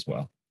success as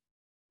well.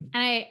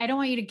 And I don't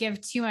want you to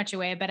give too much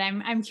away, but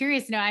I'm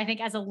curious to know. I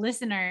think as a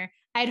listener,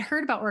 I'd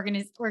heard about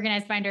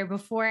organized binder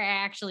before I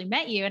actually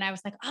met you. And I was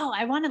like, oh,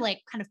 I want to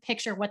like kind of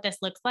picture what this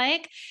looks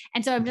like.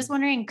 And so I'm just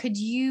wondering, could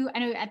you, I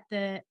know at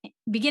the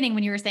beginning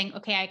when you were saying,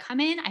 okay, I come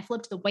in, I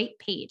flip to the white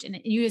page, and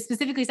you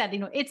specifically said,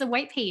 it's a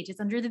white page,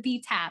 it's under the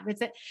B tab.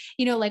 It's a,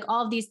 like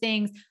all of these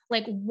things,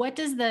 like what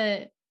does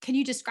can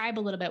you describe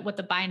a little bit what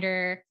the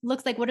binder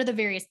looks like? What are the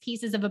various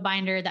pieces of a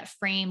binder that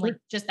frame like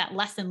just that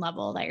lesson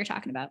level that you're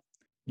talking about?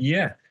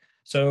 Yeah.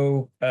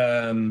 So,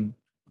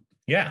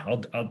 yeah,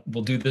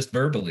 we'll do this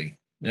verbally,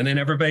 and then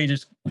everybody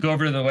just go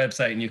over to the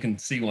website and you can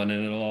see one,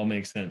 and it'll all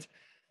make sense.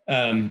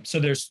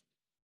 So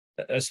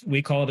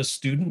we call it a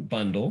student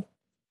bundle,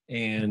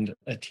 and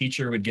a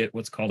teacher would get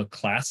what's called a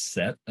class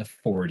set of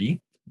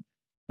 40,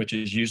 which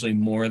is usually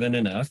more than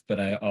enough. But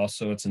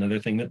it's another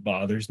thing that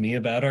bothers me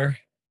about our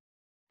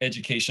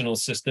educational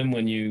system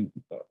when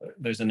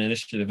there's an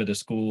initiative at a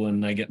school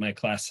and I get my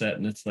class set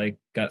and it's like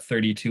got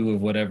 32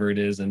 of whatever it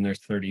is and there's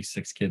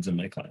 36 kids in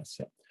my class.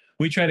 So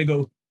we try to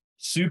go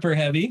super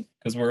heavy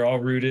because we're all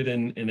rooted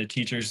in a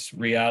teacher's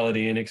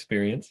reality and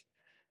experience.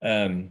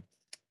 And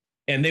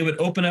they would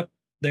open up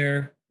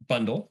their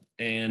bundle,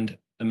 and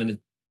I'm going to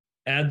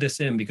add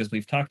this in because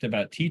we've talked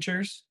about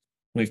teachers,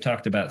 we've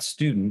talked about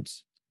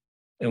students,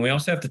 and we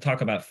also have to talk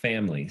about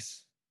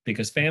families,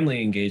 because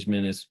family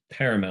engagement is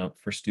paramount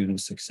for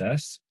student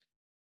success.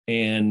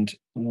 And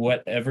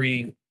what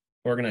every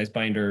organized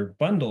binder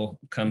bundle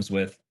comes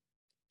with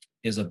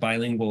is a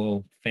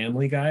bilingual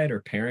family guide or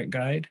parent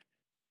guide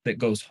that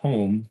goes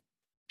home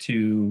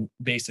to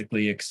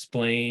basically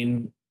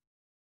explain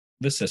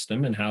the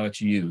system and how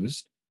it's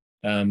used,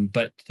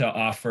 but to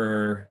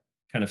offer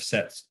kind of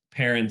sets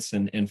parents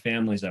and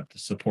families up to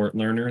support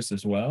learners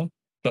as well,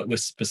 but with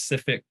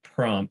specific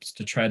prompts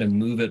to try to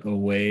move it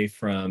away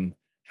from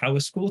how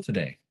was school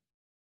today?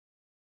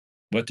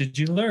 What did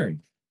you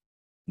learn?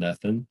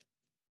 Nothing.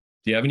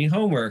 Do you have any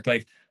homework?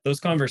 Like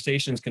those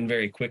conversations can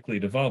very quickly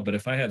devolve. But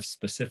if I have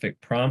specific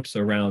prompts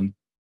around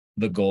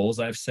the goals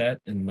I've set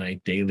in my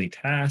daily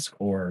task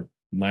or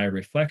my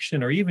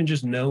reflection, or even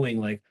just knowing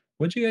like,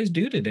 what'd you guys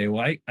do today?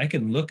 Well, I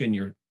can look in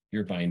your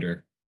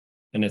binder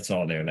and it's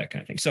all there, that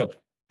kind of thing. So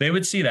they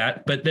would see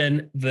that. But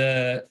then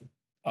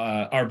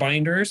our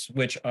binders,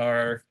 which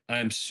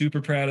I'm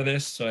super proud of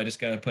this, so I just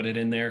got to put it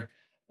in there.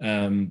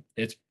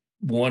 It's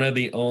one of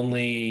the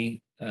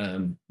only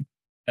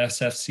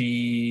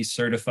SFC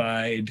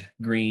certified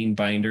green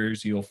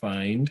binders you'll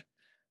find.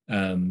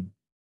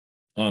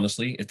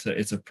 Honestly,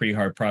 it's a pretty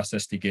hard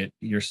process to get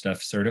your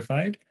stuff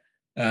certified.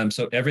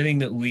 So everything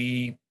that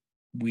we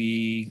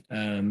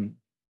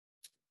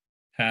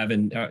have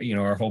in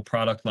our whole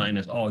product line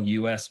is all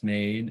U.S.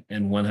 made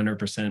and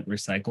 100%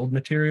 recycled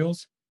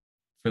materials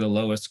for the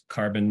lowest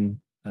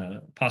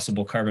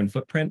possible carbon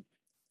footprint.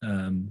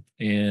 And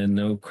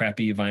no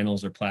crappy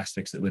vinyls or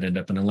plastics that would end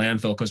up in a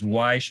landfill. Because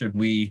why should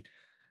we,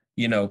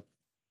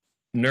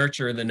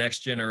 nurture the next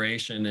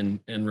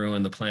generation and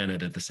ruin the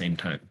planet at the same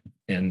time?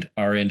 And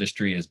our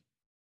industry is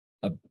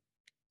a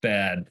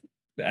bad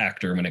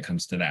actor when it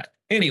comes to that.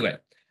 Anyway,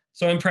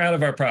 so I'm proud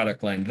of our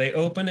product line. They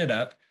open it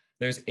up.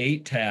 There's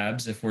 8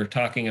 tabs if we're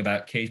talking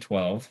about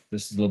K-12.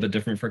 This is a little bit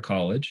different for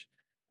college.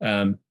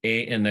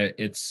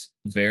 It's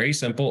very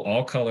simple,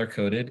 all color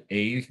coded,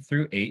 A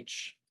through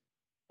H.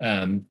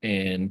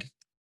 And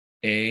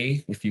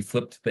if you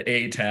flip to the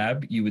A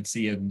tab, you would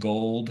see a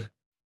gold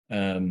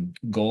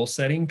goal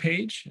setting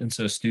page. And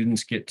so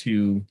students get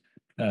to,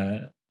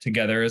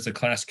 together as a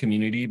class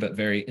community, but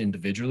very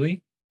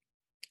individually,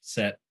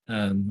 set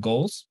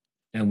goals.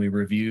 And we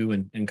review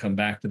and come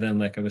back to them,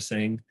 like I was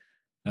saying,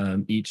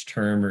 each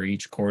term or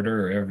each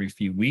quarter or every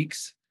few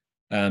weeks.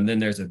 Then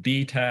there's a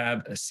B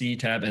tab, a C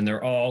tab, and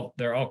they're all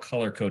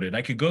color coded.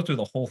 I could go through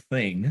the whole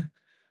thing.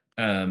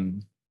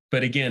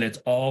 But again, it's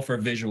all for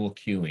visual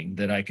cueing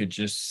that I could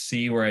just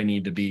see where I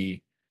need to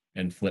be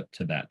and flip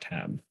to that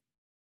tab.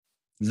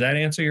 Does that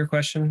answer your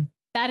question?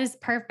 That is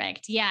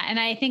perfect. Yeah. And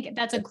I think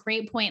that's a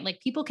great point.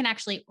 Like people can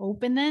actually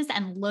open this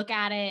and look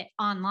at it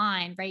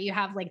online, right? You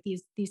have like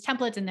these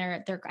templates and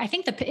I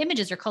think the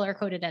images are color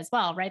coded as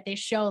well, right? They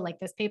show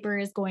like this paper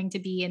is going to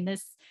be in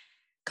this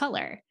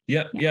color.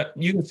 Yeah.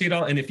 You can see it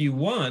all. And if you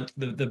want,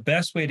 the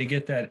best way to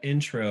get that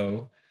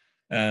intro,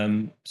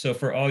 so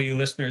for all you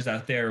listeners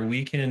out there,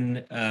 we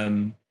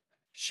can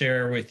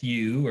share with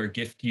you or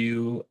gift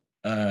you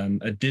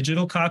a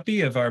digital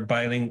copy of our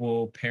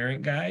bilingual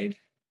parent guide,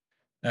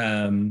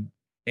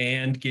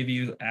 and give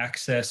you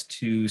access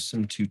to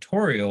some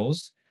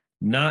tutorials,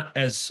 not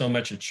as so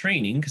much a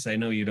training, because I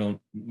know you don't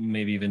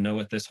maybe even know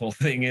what this whole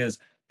thing is,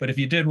 but if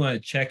you did want to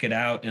check it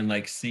out and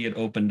like see it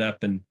opened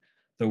up and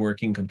the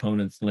working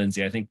components,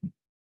 Lindsay, I think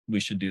we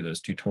should do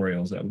those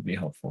tutorials. That would be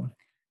helpful.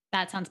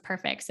 That sounds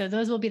perfect. So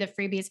those will be the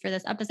freebies for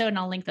this episode, and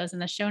I'll link those in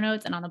the show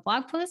notes and on the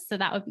blog post. So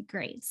that would be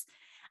great.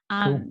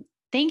 Cool.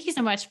 Thank you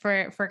so much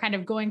for kind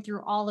of going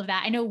through all of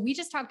that. I know we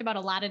just talked about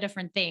a lot of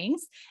different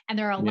things, and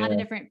there are a lot of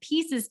different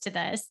pieces to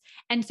this.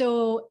 And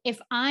so if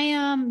I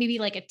am maybe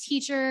like a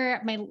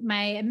teacher,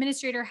 my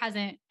administrator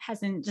hasn't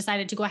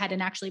decided to go ahead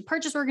and actually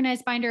purchase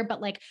Organized Binder,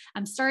 but like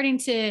I'm starting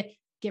to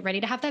get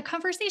ready to have that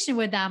conversation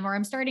with them, or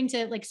I'm starting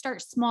to like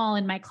start small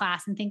in my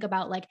class and think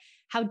about like,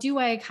 how do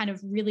I kind of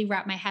really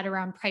wrap my head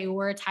around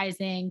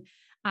prioritizing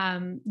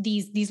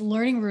these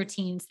learning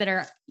routines that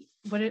are,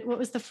 what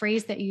was the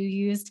phrase that you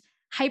used?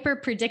 Hyper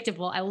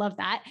predictable. I love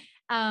that.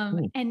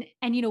 And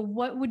you know,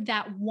 what would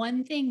that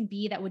one thing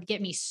be that would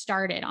get me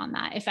started on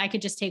that? If I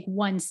could just take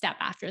one step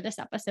after this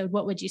episode,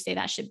 what would you say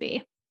that should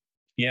be?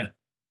 Yeah,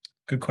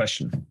 good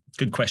question.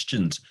 Good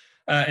questions.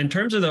 In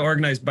terms of the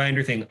Organized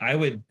Binder thing, I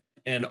would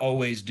and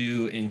always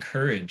do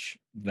encourage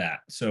that.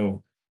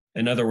 So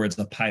in other words,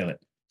 a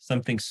pilot,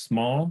 something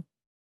small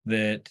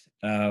that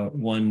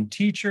one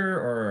teacher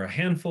or a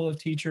handful of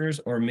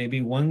teachers or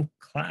maybe one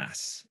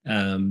class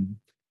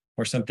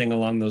or something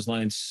along those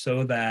lines,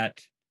 so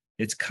that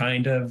it's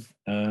kind of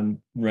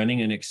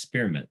running an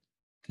experiment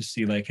to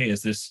see like, hey,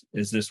 is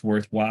this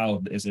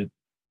worthwhile? Is it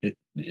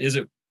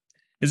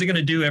going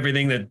to do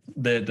everything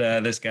that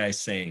this guy's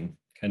saying,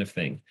 kind of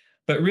thing?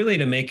 But really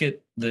to make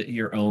it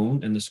your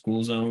own and the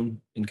school's own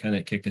and kind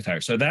of kick the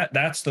tires. So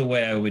that's the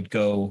way I would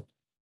go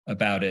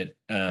about it,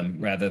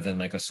 rather than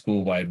like a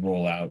school-wide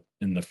rollout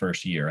in the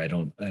first year. I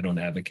don't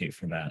advocate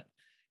for that.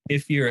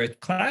 If you're a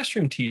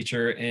classroom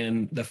teacher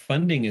and the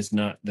funding is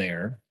not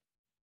there,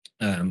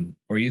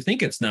 or you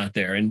think it's not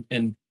there,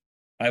 and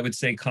I would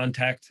say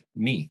contact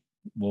me.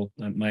 Well,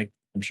 Mike,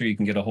 I'm sure you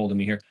can get a hold of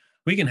me here.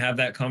 We can have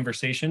that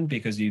conversation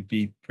because you'd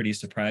be pretty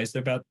surprised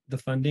about the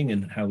funding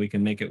and how we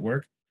can make it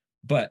work.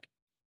 But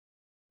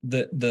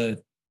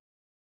the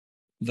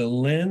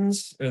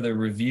lens or the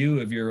review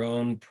of your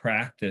own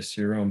practice,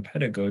 your own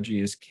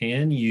pedagogy is,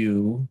 can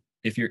you,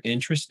 if you're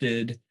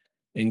interested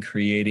in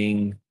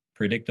creating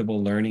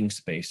predictable learning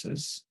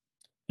spaces,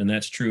 and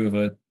that's true of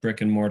a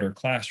brick and mortar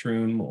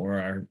classroom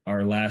or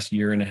our last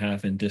year and a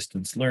half in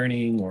distance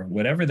learning or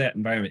whatever that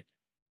environment,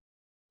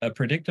 a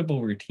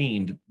predictable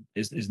routine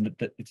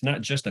it's not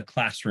just a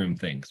classroom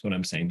thing, is what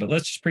I'm saying. But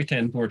let's just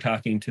pretend we're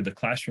talking to the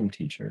classroom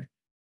teacher.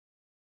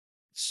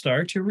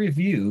 Start to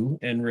review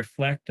and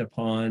reflect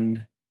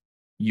upon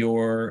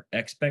your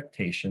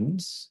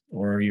expectations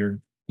or your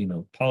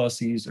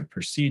policies or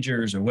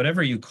procedures or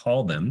whatever you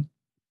call them,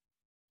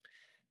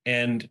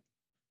 and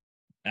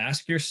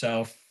ask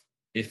yourself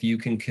if you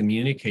can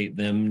communicate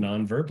them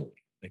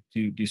non-verbally. Like,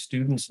 do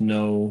students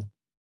know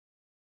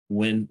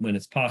when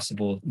it's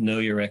possible, know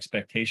your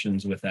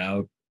expectations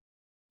without,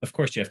 of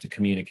course you have to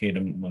communicate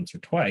them once or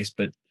twice,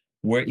 but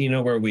where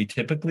we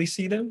typically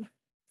see them?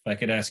 If I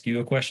could ask you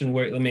a question,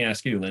 let me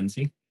ask you,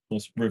 Lindsay,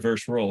 let's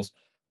reverse roles.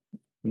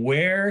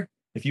 Where,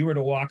 if you were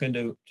to walk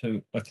into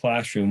a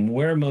classroom,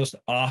 where most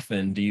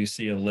often do you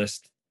see a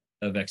list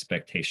of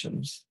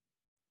expectations?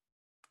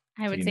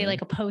 I would say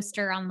like a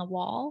poster on the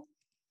wall.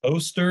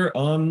 Poster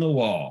on the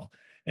wall.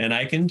 And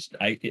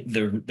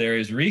there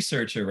is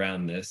research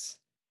around this,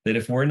 that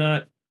if we're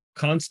not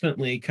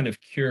constantly kind of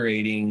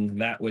curating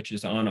that which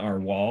is on our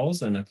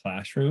walls in a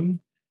classroom,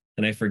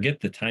 and I forget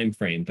the time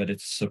frame, but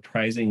it's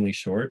surprisingly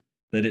short,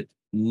 that it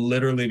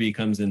literally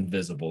becomes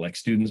invisible. Like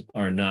students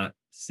are not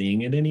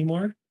seeing it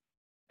anymore.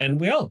 And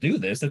we all do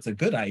this. It's a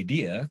good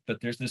idea, but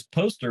there's this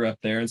poster up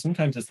there, and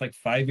sometimes it's like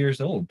 5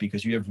 years old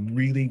because you have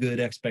really good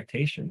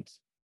expectations.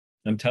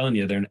 I'm telling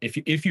you,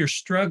 if you're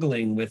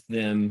struggling with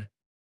them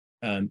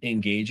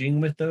engaging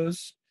with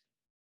those,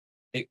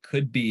 it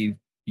could be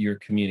your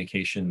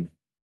communication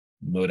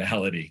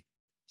modality.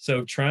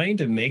 So trying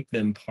to make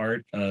them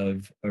part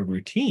of a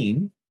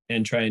routine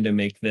and trying to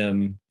make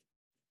them,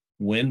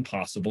 when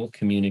possible,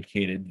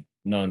 communicated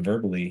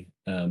non-verbally,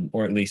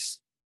 or at least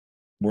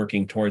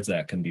working towards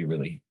that, can be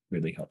really,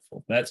 really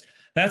helpful. That's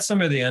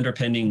some of the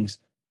underpinnings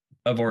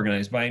of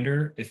Organized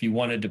Binder. If you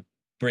wanted to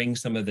bring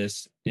some of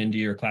this into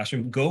your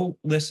classroom, go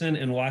listen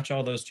and watch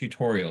all those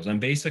tutorials. I'm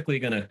basically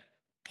going to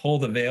pull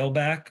the veil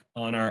back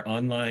on our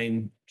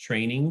online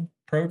training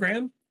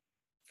program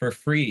for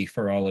free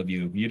for all of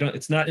you.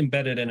 It's not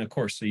embedded in a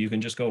course, so you can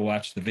just go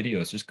watch the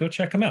videos. Just go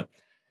check them out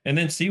and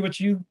then see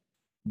what you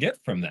get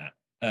from that.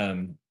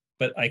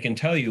 But I can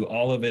tell you,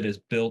 all of it is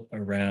built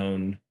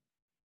around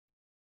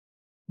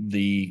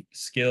the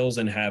skills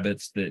and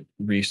habits that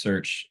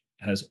research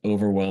has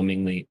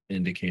overwhelmingly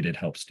indicated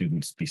help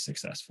students be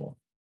successful.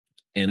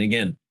 And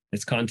again,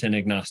 it's content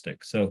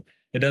agnostic. So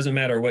it doesn't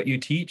matter what you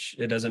teach.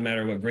 It doesn't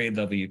matter what grade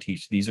level you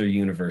teach. These are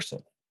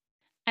universal.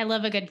 I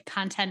love a good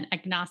content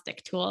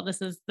agnostic tool.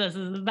 This is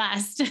the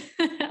best.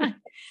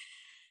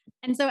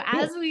 And so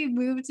as we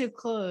move to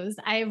close,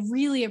 I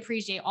really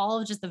appreciate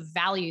all of just the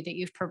value that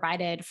you've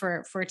provided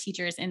for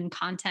teachers and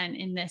content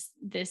in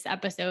this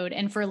episode,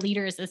 and for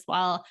leaders as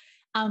well.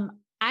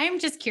 I'm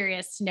just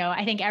curious to know.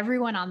 I think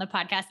everyone on the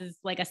podcast is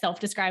like a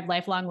self-described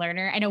lifelong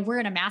learner. I know we're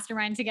in a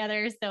mastermind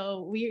together,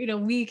 so we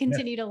Yeah.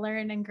 continue to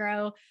learn and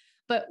grow.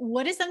 But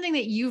what is something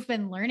that you've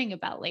been learning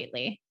about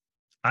lately?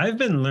 I've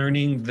been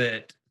learning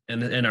that,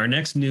 and in our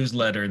next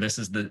newsletter, this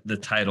is the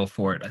title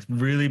for it. I've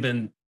really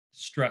been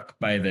struck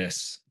by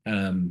this.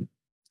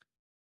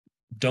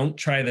 Don't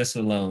try this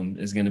alone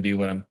is going to be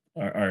what I'm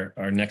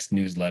our next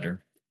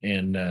newsletter.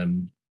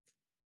 And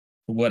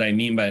what I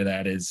mean by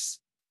that is,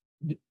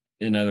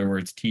 in other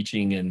words,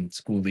 teaching and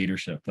school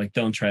leadership. Like,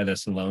 don't try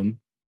this alone.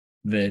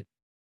 That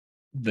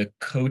the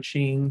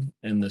coaching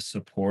and the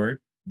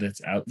support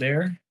that's out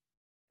there,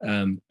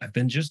 I've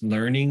been just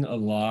learning a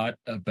lot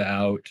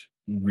about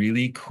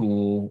really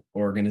cool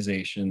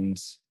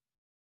organizations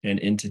and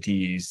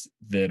entities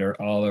that are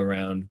all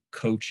around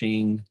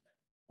coaching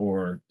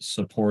or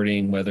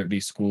supporting, whether it be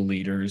school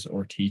leaders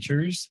or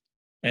teachers.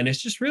 And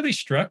it's just really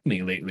struck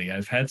me lately.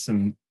 I've had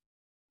some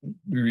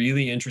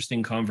really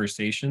interesting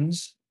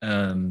conversations,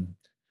 and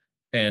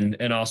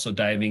also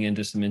diving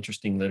into some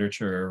interesting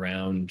literature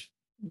around,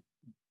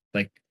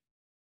 like,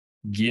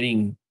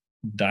 getting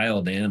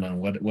dialed in on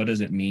what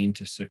does it mean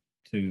to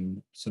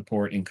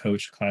support and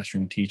coach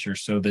classroom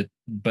teachers, so that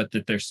but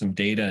that there's some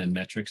data and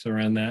metrics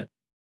around that.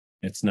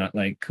 It's not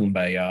like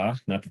kumbaya,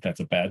 not that that's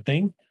a bad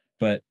thing,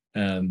 but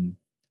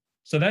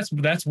so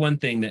that's one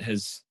thing that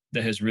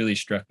has really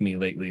struck me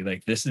lately.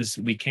 Like, this is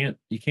we can't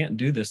you can't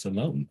do this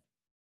alone.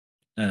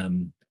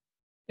 um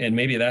and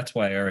maybe that's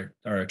why our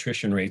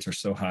attrition rates are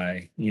so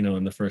high,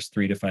 in the first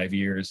 3 to 5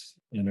 years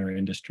in our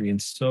industry.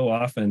 And so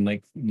often,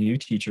 like, new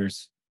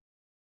teachers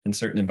in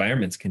certain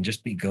environments can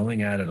just be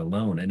going at it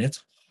alone, and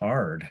it's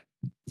hard.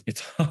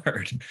 It's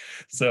hard.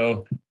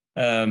 So,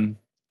 um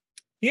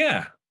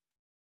yeah,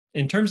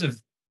 in terms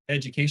of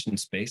education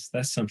space,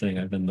 that's something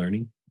I've been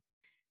learning.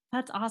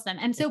 That's awesome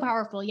and so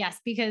powerful.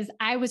 Yes, because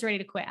I was ready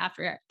to quit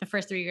after the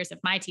first 3 years of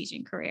my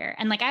teaching career.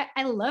 And like,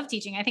 I love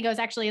teaching. I think I was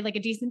actually like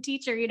a decent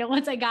teacher,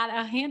 once I got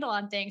a handle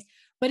on things.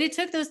 But it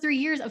took those 3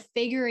 years of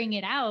figuring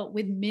it out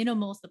with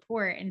minimal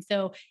support. And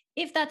so,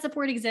 if that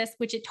support exists,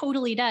 which it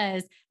totally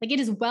does, like, it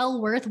is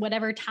well worth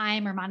whatever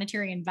time or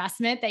monetary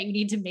investment that you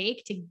need to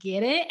make to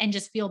get it and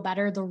just feel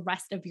better the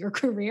rest of your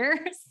career.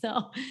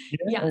 So,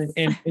 Yeah,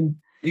 yes. and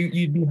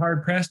you'd be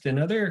hard pressed in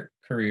other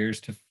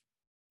careers to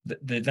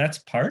that's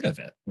part of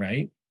it,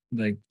 right?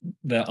 Like,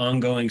 the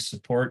ongoing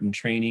support and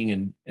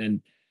training,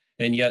 and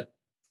yet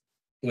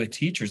with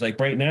teachers, like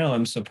right now,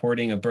 I'm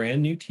supporting a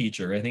brand new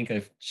teacher. I think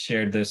I've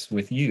shared this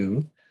with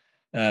you.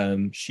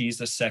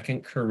 She's a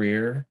second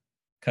career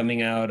teacher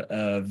coming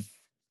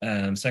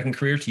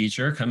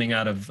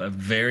out of a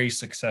very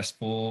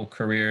successful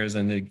career as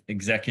an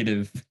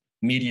executive,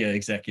 media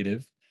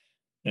executive.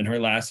 And her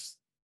last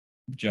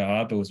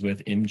job was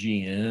with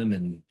MGM,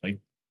 and, like,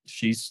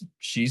 she's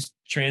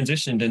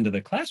transitioned into the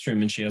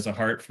classroom, and she has a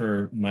heart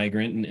for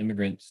migrant and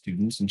immigrant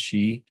students, and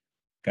she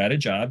got a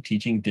job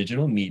teaching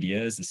digital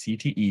media as a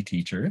CTE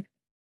teacher,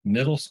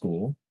 middle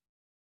school.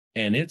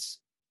 And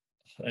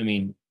I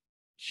mean,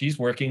 she's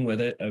working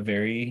with a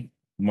very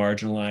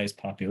marginalized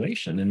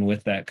population, and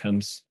with that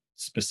comes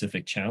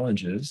specific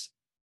challenges.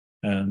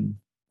 Um,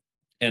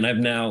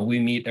 and we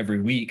meet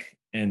every week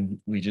and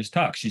we just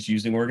talk. She's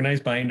using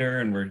Organized Binder,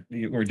 and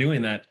we're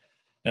doing that.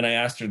 And I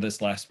asked her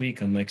this last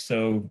week. I'm like,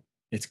 so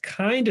it's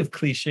kind of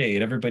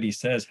cliched. Everybody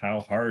says how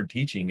hard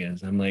teaching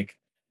is. I'm like,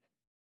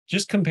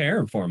 just compare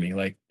them for me.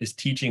 Like, is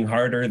teaching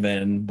harder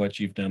than what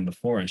you've done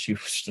before? And she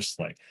was just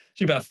like,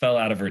 she about fell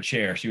out of her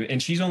chair.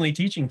 She's only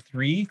teaching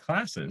 3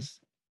 classes.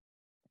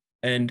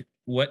 And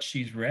what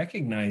she's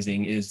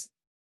recognizing is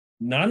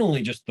not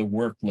only just the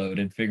workload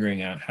and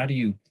figuring out how do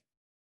you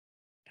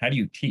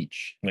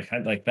teach?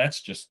 Like,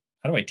 that's just,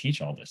 how do I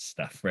teach all this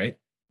stuff, right?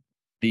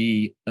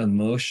 The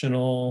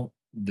emotional,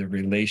 the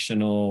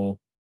relational,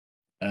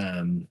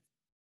 um,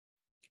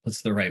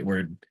 what's the right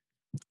word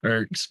or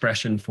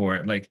expression for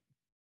it? Like,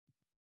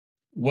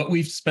 what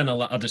we've spent a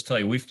lot, I'll just tell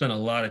you, we've spent a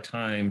lot of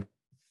time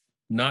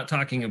not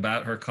talking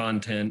about her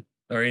content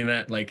or any of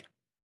that, like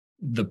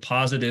the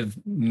positive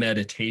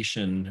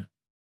meditation,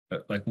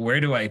 like, where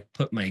do I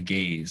put my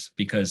gaze?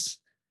 Because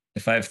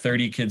if I have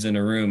 30 kids in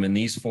a room and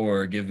these 4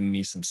 are giving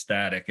me some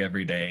static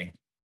every day,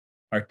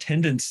 our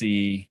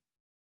tendency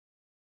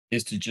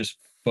is to just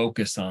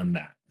focus on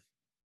that.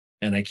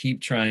 And I keep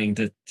trying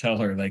to tell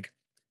her, like,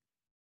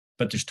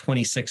 but there's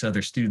 26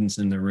 other students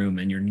in the room,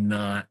 and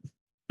not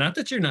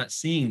that you're not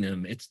seeing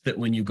them. It's that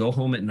when you go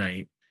home at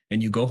night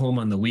and you go home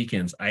on the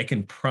weekends, I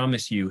can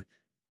promise you,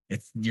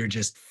 you're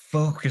just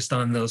focused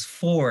on those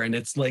 4. And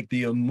it's like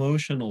the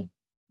emotional,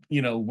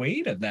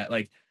 weight of that.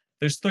 Like,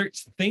 there's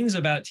things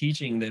about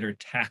teaching that are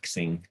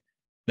taxing,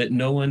 that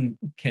no one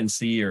can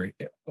see, or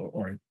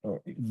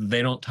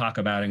they don't talk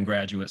about in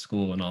graduate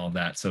school and all of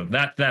that. So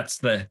that's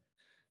the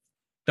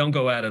don't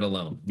go at it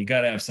alone. You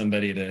got to have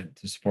somebody to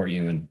support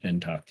you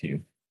and talk to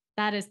you.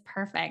 That is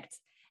perfect.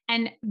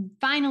 And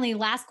finally,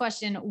 last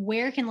question,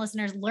 where can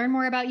listeners learn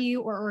more about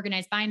you or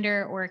Organize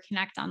Binder or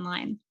connect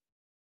online?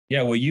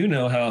 Yeah, well, you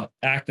know how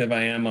active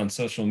I am on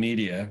social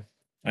media.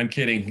 I'm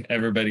kidding,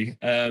 everybody.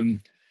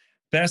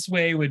 best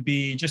way would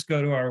be just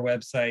go to our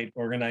website,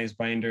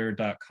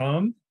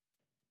 organizebinder.com.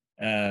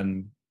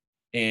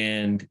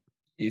 And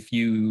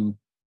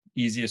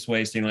easiest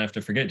way so you don't have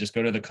to forget, just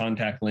go to the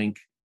contact link.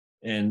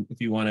 And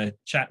if you want to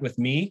chat with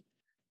me,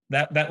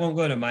 that won't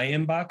go to my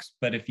inbox.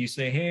 But if you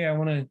say, hey,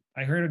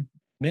 I heard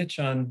Mitch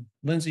on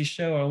Lindsay's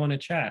show, I want to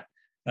chat.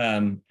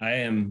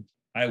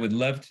 I would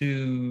love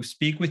to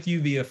speak with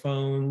you via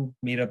phone,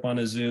 meet up on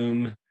a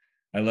Zoom.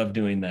 I love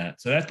doing that.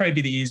 So that's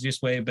probably the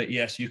easiest way. But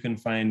yes, you can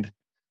find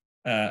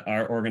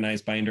our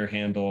Organized Binder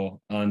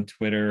handle on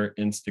Twitter,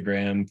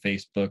 Instagram,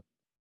 Facebook,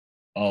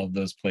 all of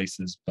those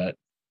places. But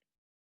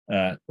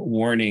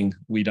warning,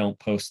 we don't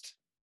post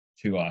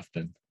too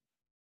often.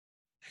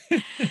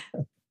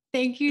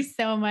 Thank you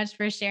so much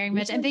for sharing,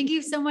 Mitch. And thank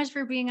you so much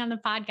for being on the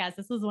podcast.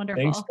 This was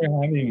wonderful. Thanks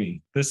for having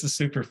me. This is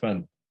super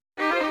fun.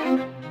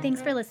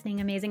 Thanks for listening,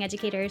 amazing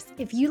educators.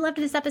 If you loved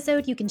this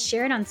episode, you can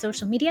share it on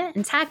social media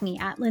and tag me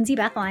at Lindsay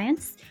Beth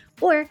Lyons,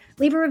 or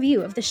leave a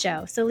review of the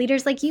show so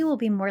leaders like you will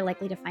be more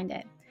likely to find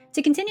it.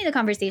 To continue the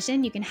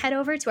conversation, you can head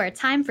over to our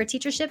Time for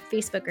Teachership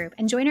Facebook group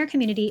and join our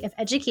community of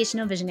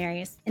educational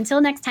visionaries.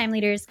 Until next time,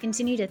 leaders,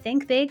 continue to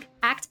think big,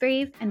 act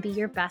brave, and be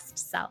your best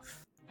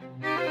self.